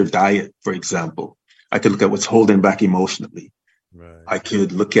look at their diet, for example. I could look at what's holding back emotionally. Right. I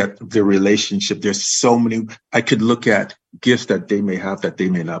could look at their relationship. There's so many. I could look at gifts that they may have that they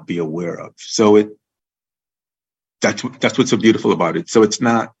may not be aware of. So that's what's so beautiful about it. So it's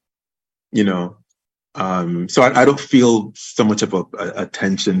not, so I don't feel so much of a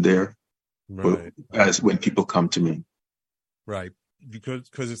tension there, right, as when people come to me. Right.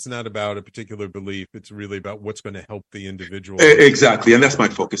 Because it's not about a particular belief. It's really about what's going to help the individual. Exactly. And that's my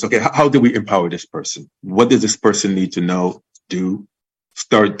focus. Okay. How do we empower this person? What does this person need to know, do,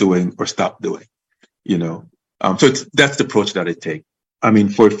 start doing, or stop doing? So that's the approach that I take. I mean,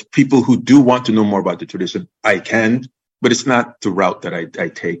 for people who do want to know more about the tradition, I can, but it's not the route that I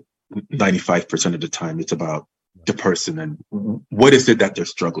take 95% of the time. It's about the person and what is it that they're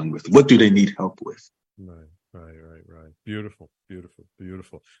struggling with? What do they need help with? Right. Beautiful.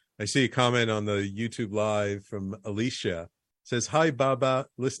 I see a comment on the YouTube Live from Alicia. It says, "Hi, Baba,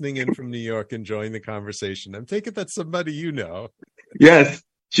 listening in from New York, enjoying the conversation." I'm taking that somebody you know. Yes,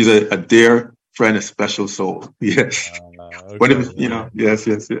 she's a dear friend, a special soul. Yes. Okay. Yes.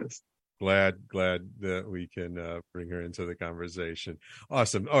 Glad that we can bring her into the conversation.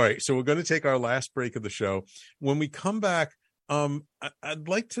 Awesome. All right. So we're going to take our last break of the show. When we come back, I'd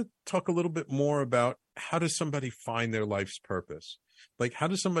like to talk a little bit more about how does somebody find their life's purpose? Like, how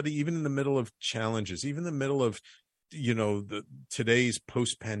does somebody, even in the middle of challenges, even in the middle of, today's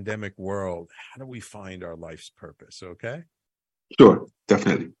post-pandemic world, how do we find our life's purpose? Okay. Sure.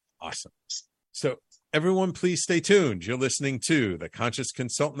 Definitely. Awesome. So everyone, please stay tuned. You're listening to the Conscious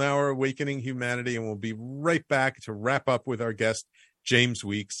Consultant Hour, Awakening Humanity, and we'll be right back to wrap up with our guest, James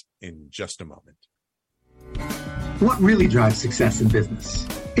Weeks, in just a moment. What really drives success in business?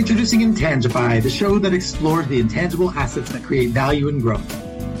 Introducing Intangify, the show that explores the intangible assets that create value and growth.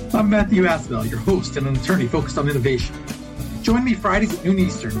 I'm Matthew Asbell, your host and an attorney focused on innovation. Join me Fridays at noon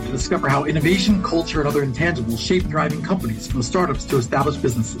Eastern to discover how innovation, culture, and other intangibles shape thriving companies from startups to established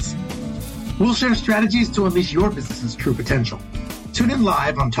businesses. We'll share strategies to unleash your business's true potential. Tune in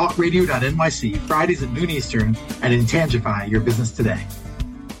live on talkradio.nyc Fridays at noon Eastern and Intangify your business today.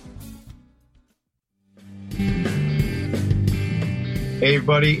 Hey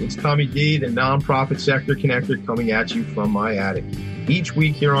everybody, it's Tommy D, the Nonprofit Sector Connector, coming at you from my attic. Each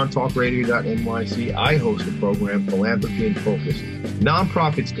week here on talkradio.nyc, I host a program, Philanthropy in Focus.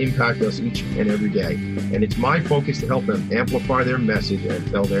 Nonprofits impact us each and every day, and it's my focus to help them amplify their message and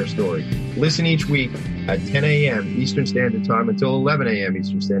tell their story. Listen each week at 10 a.m. Eastern Standard Time until 11 a.m.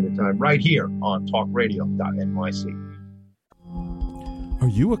 Eastern Standard Time, right here on talkradio.nyc. Are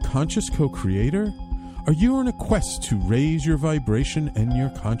you a conscious co-creator? Are you on a quest to raise your vibration and your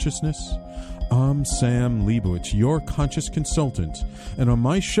consciousness? I'm Sam Leibowitz, your conscious consultant, and on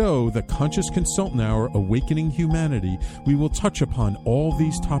my show, The Conscious Consultant Hour, Awakening Humanity, we will touch upon all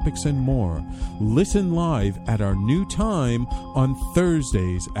these topics and more. Listen live at our new time on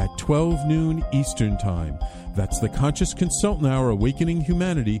Thursdays at 12 noon Eastern Time. That's The Conscious Consultant Hour, Awakening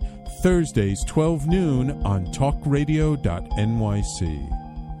Humanity, Thursdays 12 noon on talkradio.nyc.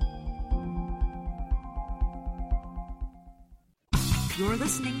 You're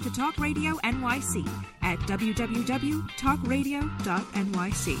listening to Talk Radio NYC at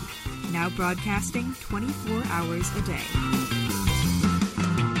www.talkradio.nyc. Now broadcasting 24 hours a day.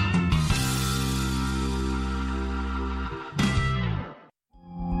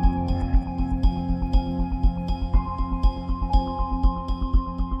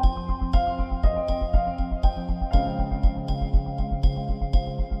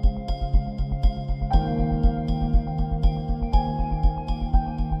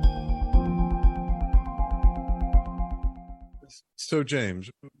 So,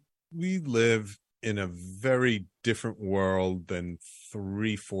 James, we live in a very different world than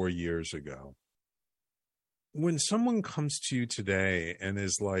 3-4 years ago. When someone comes to you today and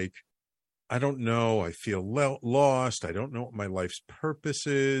is like, I don't know, I feel lost, I don't know what my life's purpose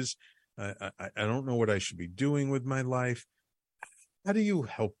is, I don't know what I should be doing with my life, how do you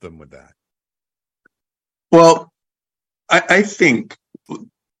help them with that? Well, I think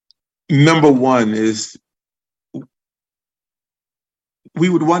number one is we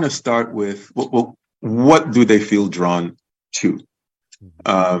would want to start with what do they feel drawn to?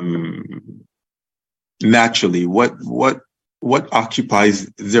 Naturally, what occupies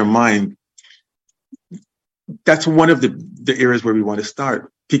their mind? That's one of the areas where we want to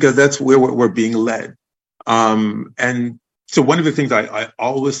start, because that's where we're being led. And so one of the things I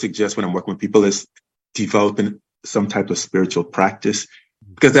always suggest when I'm working with people is developing some type of spiritual practice,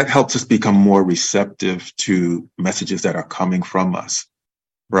 because that helps us become more receptive to messages that are coming from us.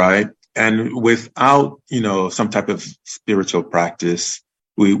 Right. And without, some type of spiritual practice,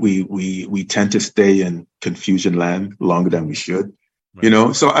 we tend to stay in confusion land longer than we should,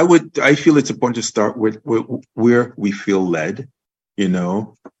 right. So I feel it's important to start with where we feel led,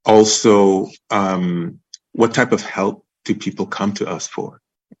 also, what type of help do people come to us for?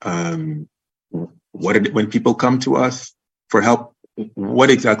 When people come to us for help, what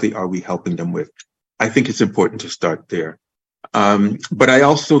exactly are we helping them with? I think it's important to start there. But I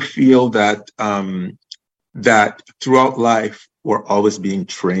also feel that that throughout life, we're always being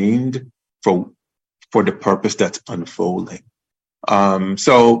trained for the purpose that's unfolding.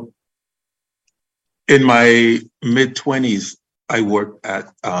 So in my mid-20s, I worked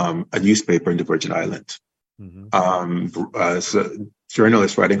at a newspaper in the Virgin Islands, as a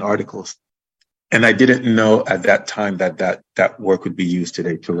journalist writing articles. And I didn't know at that time that work would be used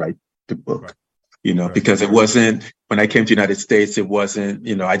today to write the book. Right. Because it wasn't, when I came to the United States, it wasn't,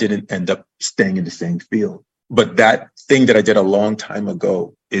 I didn't end up staying in the same field. But that thing that I did a long time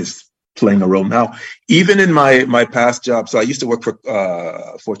ago is playing a role now. Even in my past job, so I used to work for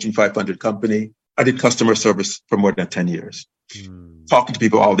a Fortune 500 company. I did customer service for more than 10 years, talking to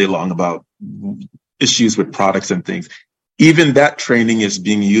people all day long about issues with products and things. Even that training is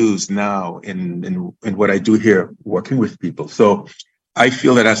being used now in what I do here, working with people. So I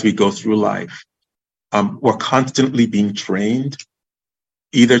feel that as we go through life, we're constantly being trained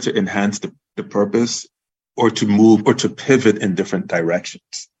either to enhance the purpose or to move or to pivot in different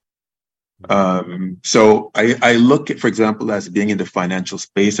directions. So I look at, for example, as being in the financial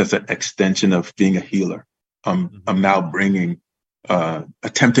space as an extension of being a healer. I'm now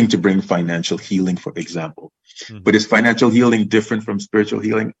attempting to bring financial healing, for example. But is financial healing different from spiritual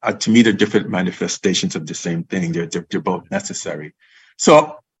healing? To me, they're different manifestations of the same thing. They're both necessary.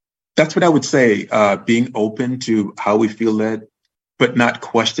 So that's what I would say, being open to how we feel led, but not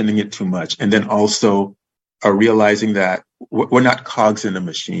questioning it too much. And then also realizing that we're not cogs in a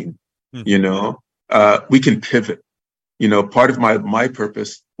machine, we can pivot. Part of my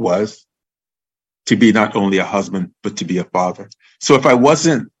purpose was to be not only a husband, but to be a father. So if I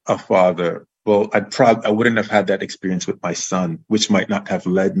wasn't a father, well, I wouldn't have had that experience with my son, which might not have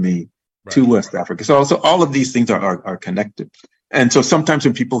led me to West Africa. So also all of these things are connected. And so sometimes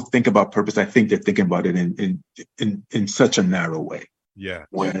when people think about purpose, I think they're thinking about it in such a narrow way. Yeah.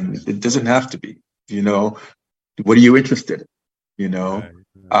 When it doesn't have to be, what are you interested in?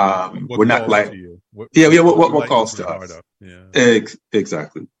 We're not like, what calls to us? Yeah.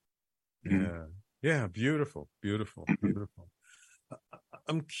 Exactly. Yeah. Yeah. Beautiful.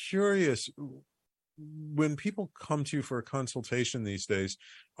 I'm curious, when people come to you for a consultation these days,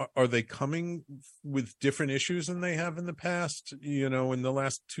 are they coming with different issues than they have in the past, in the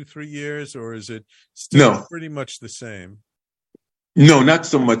last 2-3 years, or is it still pretty much the same? No, not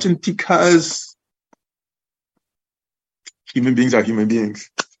so much. And because human beings are human beings.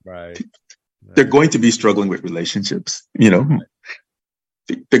 Right. They're going to be struggling with relationships,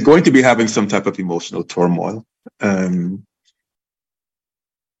 They're going to be having some type of emotional turmoil.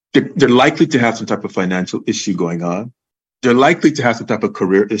 They're likely to have some type of financial issue going on. They're likely to have some type of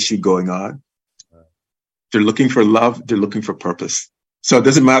career issue going on. They're looking for love. They're looking for purpose. So it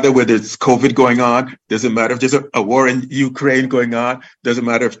doesn't matter whether it's COVID going on. Doesn't matter if there's a war in Ukraine going on. Doesn't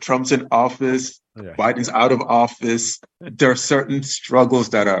matter if Trump's in office, Biden's out of office. There are certain struggles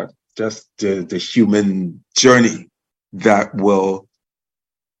that are just the human journey that will.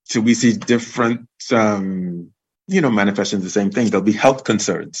 So we see different, manifestations of the same thing. There'll be health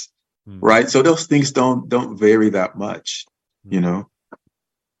concerns, right? So those things don't vary that much, Yeah.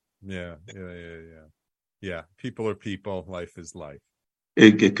 People are people. Life is life.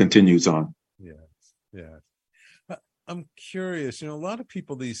 It continues on. Yeah. I'm curious. A lot of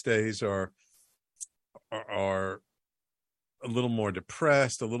people these days are a little more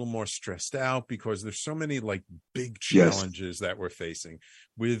depressed, a little more stressed out because there's so many big challenges that we're facing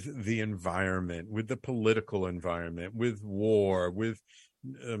with the environment, with the political environment, with war, with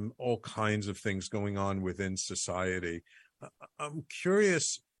all kinds of things going on within society. I'm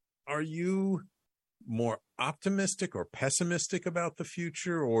curious, are you more optimistic or pessimistic about the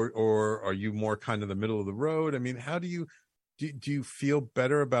future, or are you more kind of the middle of the road? I mean, how do you feel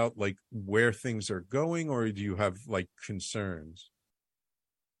better about where things are going, or do you have concerns?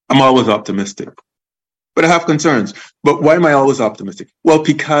 I'm always optimistic, but I have concerns. But why am I always optimistic? Well,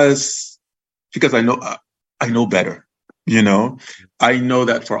 because I know better. I know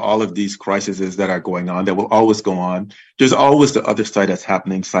that for all of these crises that are going on, that will always go on, there's always the other side that's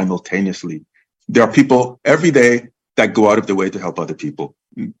happening simultaneously. There are people every day that go out of their way to help other people.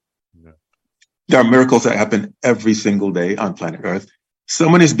 There are miracles that happen every single day on planet Earth.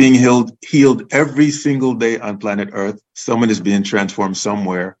 Someone is being healed every single day on planet Earth. Someone is being transformed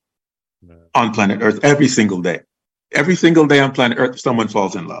somewhere on planet Earth every single day. Every single day on planet Earth, someone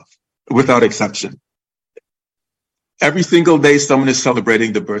falls in love, without exception. Every single day, someone is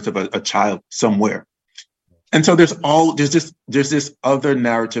celebrating the birth of a child somewhere. And so there's this other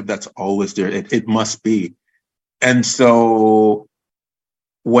narrative that's always there. It must be. And so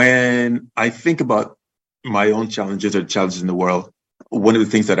when I think about my own challenges or challenges in the world, one of the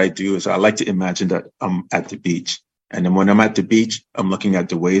things that I do is I like to imagine that I'm at the beach. And then when I'm at the beach, I'm looking at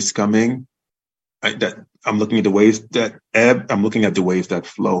the waves coming, I'm looking at the waves that ebb, I'm looking at the waves that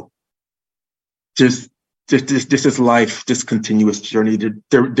flow. This is life, this continuous journey.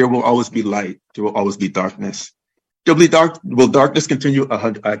 There will always be light. There will always be darkness. There'll be dark. Will darkness continue?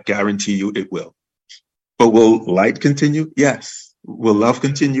 I guarantee you it will. But will light continue? Yes. Will love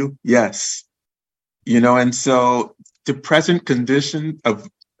continue? Yes. And so the present condition of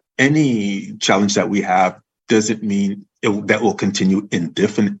any challenge that we have doesn't mean that will continue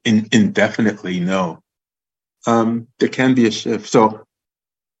indefinitely. No. There can be a shift. So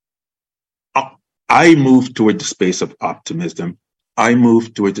I move toward the space of optimism. I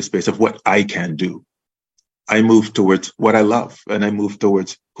move toward the space of what I can do. I move towards what I love, and I move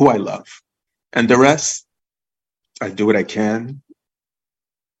towards who I love. And the rest, I do what I can,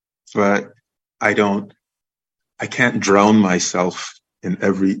 but I can't drown myself in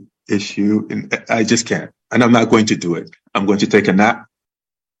every issue. And I just can't. And I'm not going to do it. I'm going to take a nap.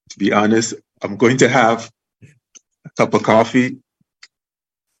 To be honest, I'm going to have a cup of coffee.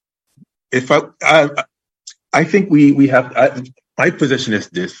 If I think we have, my position is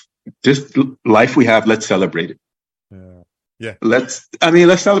this life we have, let's celebrate it. Yeah. Let's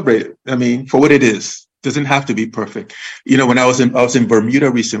celebrate it. For what it is. Doesn't have to be perfect. When I was in Bermuda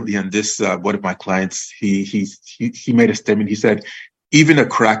recently, and this, one of my clients, he made a statement. He said, even a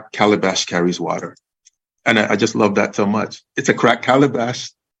cracked calabash carries water. And I just love that so much. It's a cracked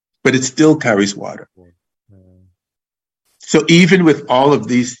calabash, but it still carries water. So even with all of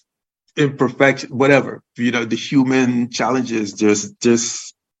these imperfections, whatever, the human challenges,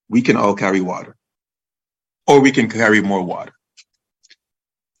 there's we can all carry water, or we can carry more water.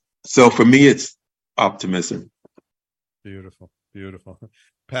 So for me, it's optimism. Beautiful.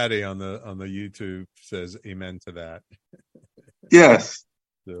 Patty on the YouTube says amen to that. Yes.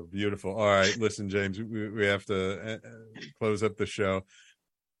 So beautiful. All right, listen, James, we have to close up the show.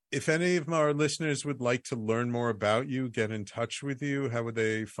 If any of our listeners would like to learn more about you, get in touch with you, how would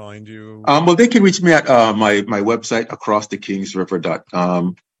they find you? Well, they can reach me at my website,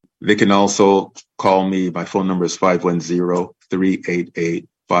 acrossthekingsriver.com. They can also call me. My phone number is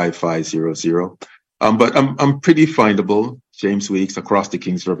 510-388-5500. But I'm pretty findable. James Weeks,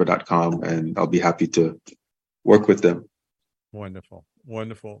 acrossthekingsriver.com, and I'll be happy to work with them. Wonderful.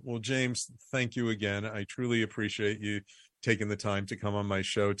 Wonderful. Well, James, thank you again. I truly appreciate you taking the time to come on my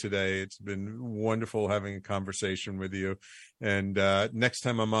show today. It's been wonderful having a conversation with you. And next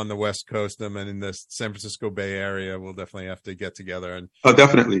time I'm on the West Coast, I'm in the San Francisco Bay Area, we'll definitely have to get together. And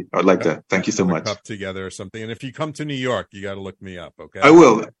definitely. I'd like that. Thank you so much. Up together or something. And if you come to New York, you got to look me up. Okay. I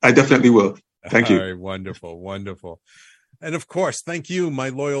will. I definitely will. Thank you. All right. Wonderful. Wonderful. And of course, thank you, my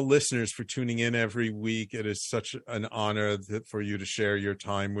loyal listeners, for tuning in every week. It is such an honor for you to share your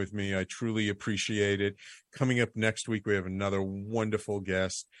time with me. I truly appreciate it. Coming up next week, we have another wonderful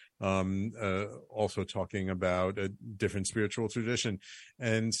guest, also talking about a different spiritual tradition.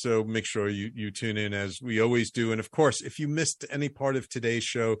 And so make sure you tune in as we always do. And of course, if you missed any part of today's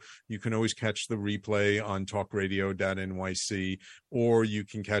show, you can always catch the replay on talkradio.nyc, or you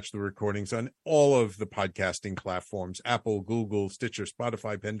can catch the recordings on all of the podcasting platforms: Apple, Google, Stitcher,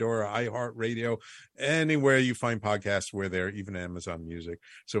 Spotify, Pandora, iHeartRadio, anywhere you find podcasts, we're there, even Amazon Music.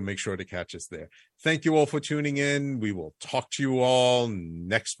 So make sure to catch us there. Thank you all for tuning in. We will talk to you all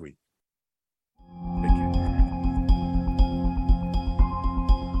next week. Take care.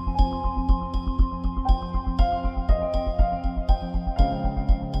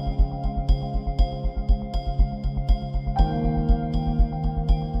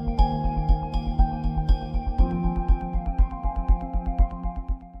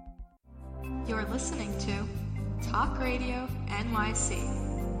 You're listening to Talk Radio NYC.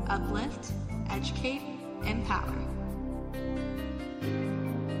 Uplift, educate, empower.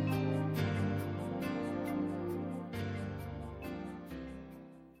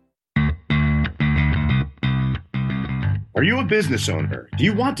 Are you a business owner? Do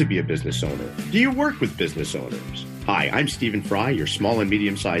you want to be a business owner? Do you work with business owners? Hi, I'm Stephen Fry, your small and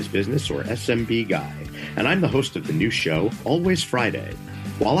medium-sized business, or SMB guy, and I'm the host of the new show, Always Friday.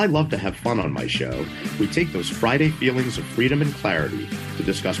 While I love to have fun on my show, we take those Friday feelings of freedom and clarity to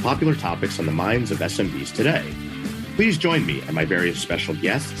discuss popular topics on the minds of SMBs today. Please join me and my various special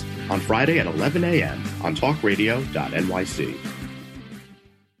guests on Friday at 11 a.m. on talkradio.nyc.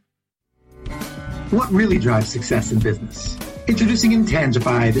 What really drives success in business? Introducing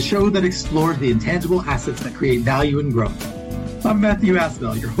Intangify, the show that explores the intangible assets that create value and growth. I'm Matthew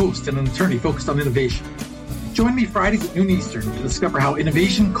Asbell, your host and an attorney focused on innovation. Join me Fridays at noon Eastern to discover how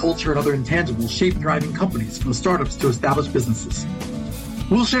innovation, culture, and other intangibles shape thriving companies, from startups to established businesses.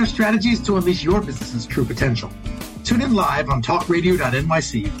 We'll share strategies to unleash your business's true potential. Tune in live on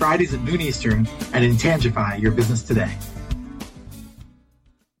talkradio.nyc Fridays at noon Eastern and Intangify your business today.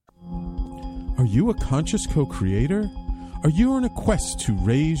 Are you a conscious co-creator? Are you on a quest to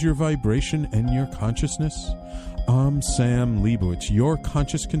raise your vibration and your consciousness? I'm Sam Leibowitz, your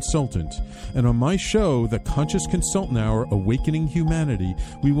conscious consultant, and on my show, The Conscious Consultant Hour, Awakening Humanity,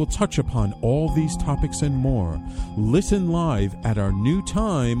 we will touch upon all these topics and more. Listen live at our new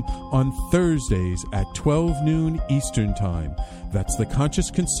time on Thursdays at 12 noon Eastern Time. That's The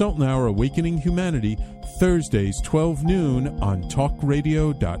Conscious Consultant Hour, Awakening Humanity, Thursdays, 12 noon on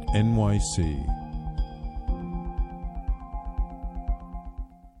talkradio.nyc.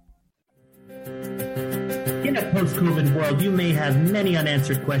 In a post-COVID world, you may have many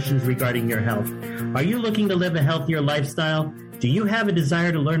unanswered questions regarding your health. Are you looking to live a healthier lifestyle? Do you have a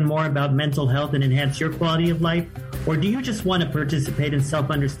desire to learn more about mental health and enhance your quality of life? Or do you just want to participate in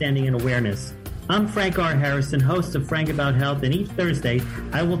self-understanding and awareness? I'm Frank R. Harrison, host of Frank About Health, and each Thursday,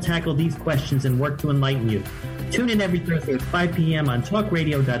 I will tackle these questions and work to enlighten you. Tune in every Thursday at 5 p.m. on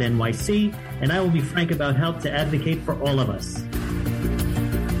talkradio.nyc, and I will be Frank About Health to advocate for all of us.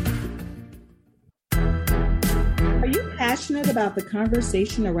 Passionate about the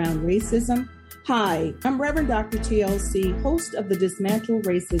conversation around racism? Hi, I'm Reverend Dr. TLC, host of the Dismantle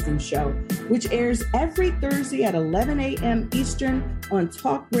Racism Show, which airs every Thursday at 11 a.m. Eastern on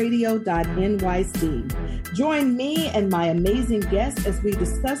talkradio.nyc. Join me and my amazing guests as we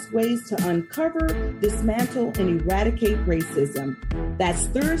discuss ways to uncover, dismantle, and eradicate racism. That's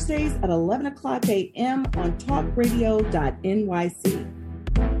Thursdays at 11 o'clock a.m. on talkradio.nyc.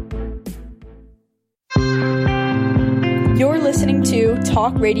 You're listening to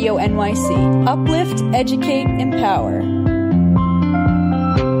Talk Radio NYC. Uplift, educate, empower.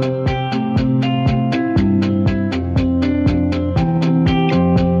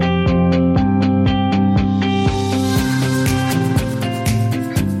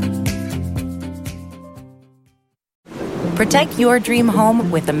 Protect your dream home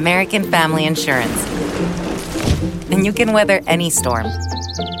with American Family Insurance, and you can weather any storm.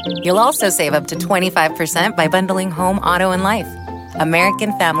 You'll also save up to 25% by bundling home, auto, and life.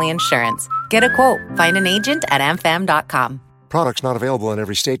 American Family Insurance. Get a quote. Find an agent at amfam.com. Products not available in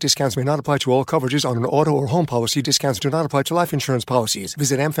every state. Discounts may not apply to all coverages on an auto or home policy. Discounts do not apply to life insurance policies.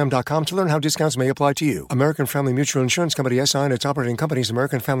 Visit amfam.com to learn how discounts may apply to you. American Family Mutual Insurance Company, SI, and its operating companies,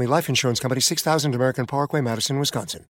 American Family Life Insurance Company, 6000 American Parkway, Madison, Wisconsin.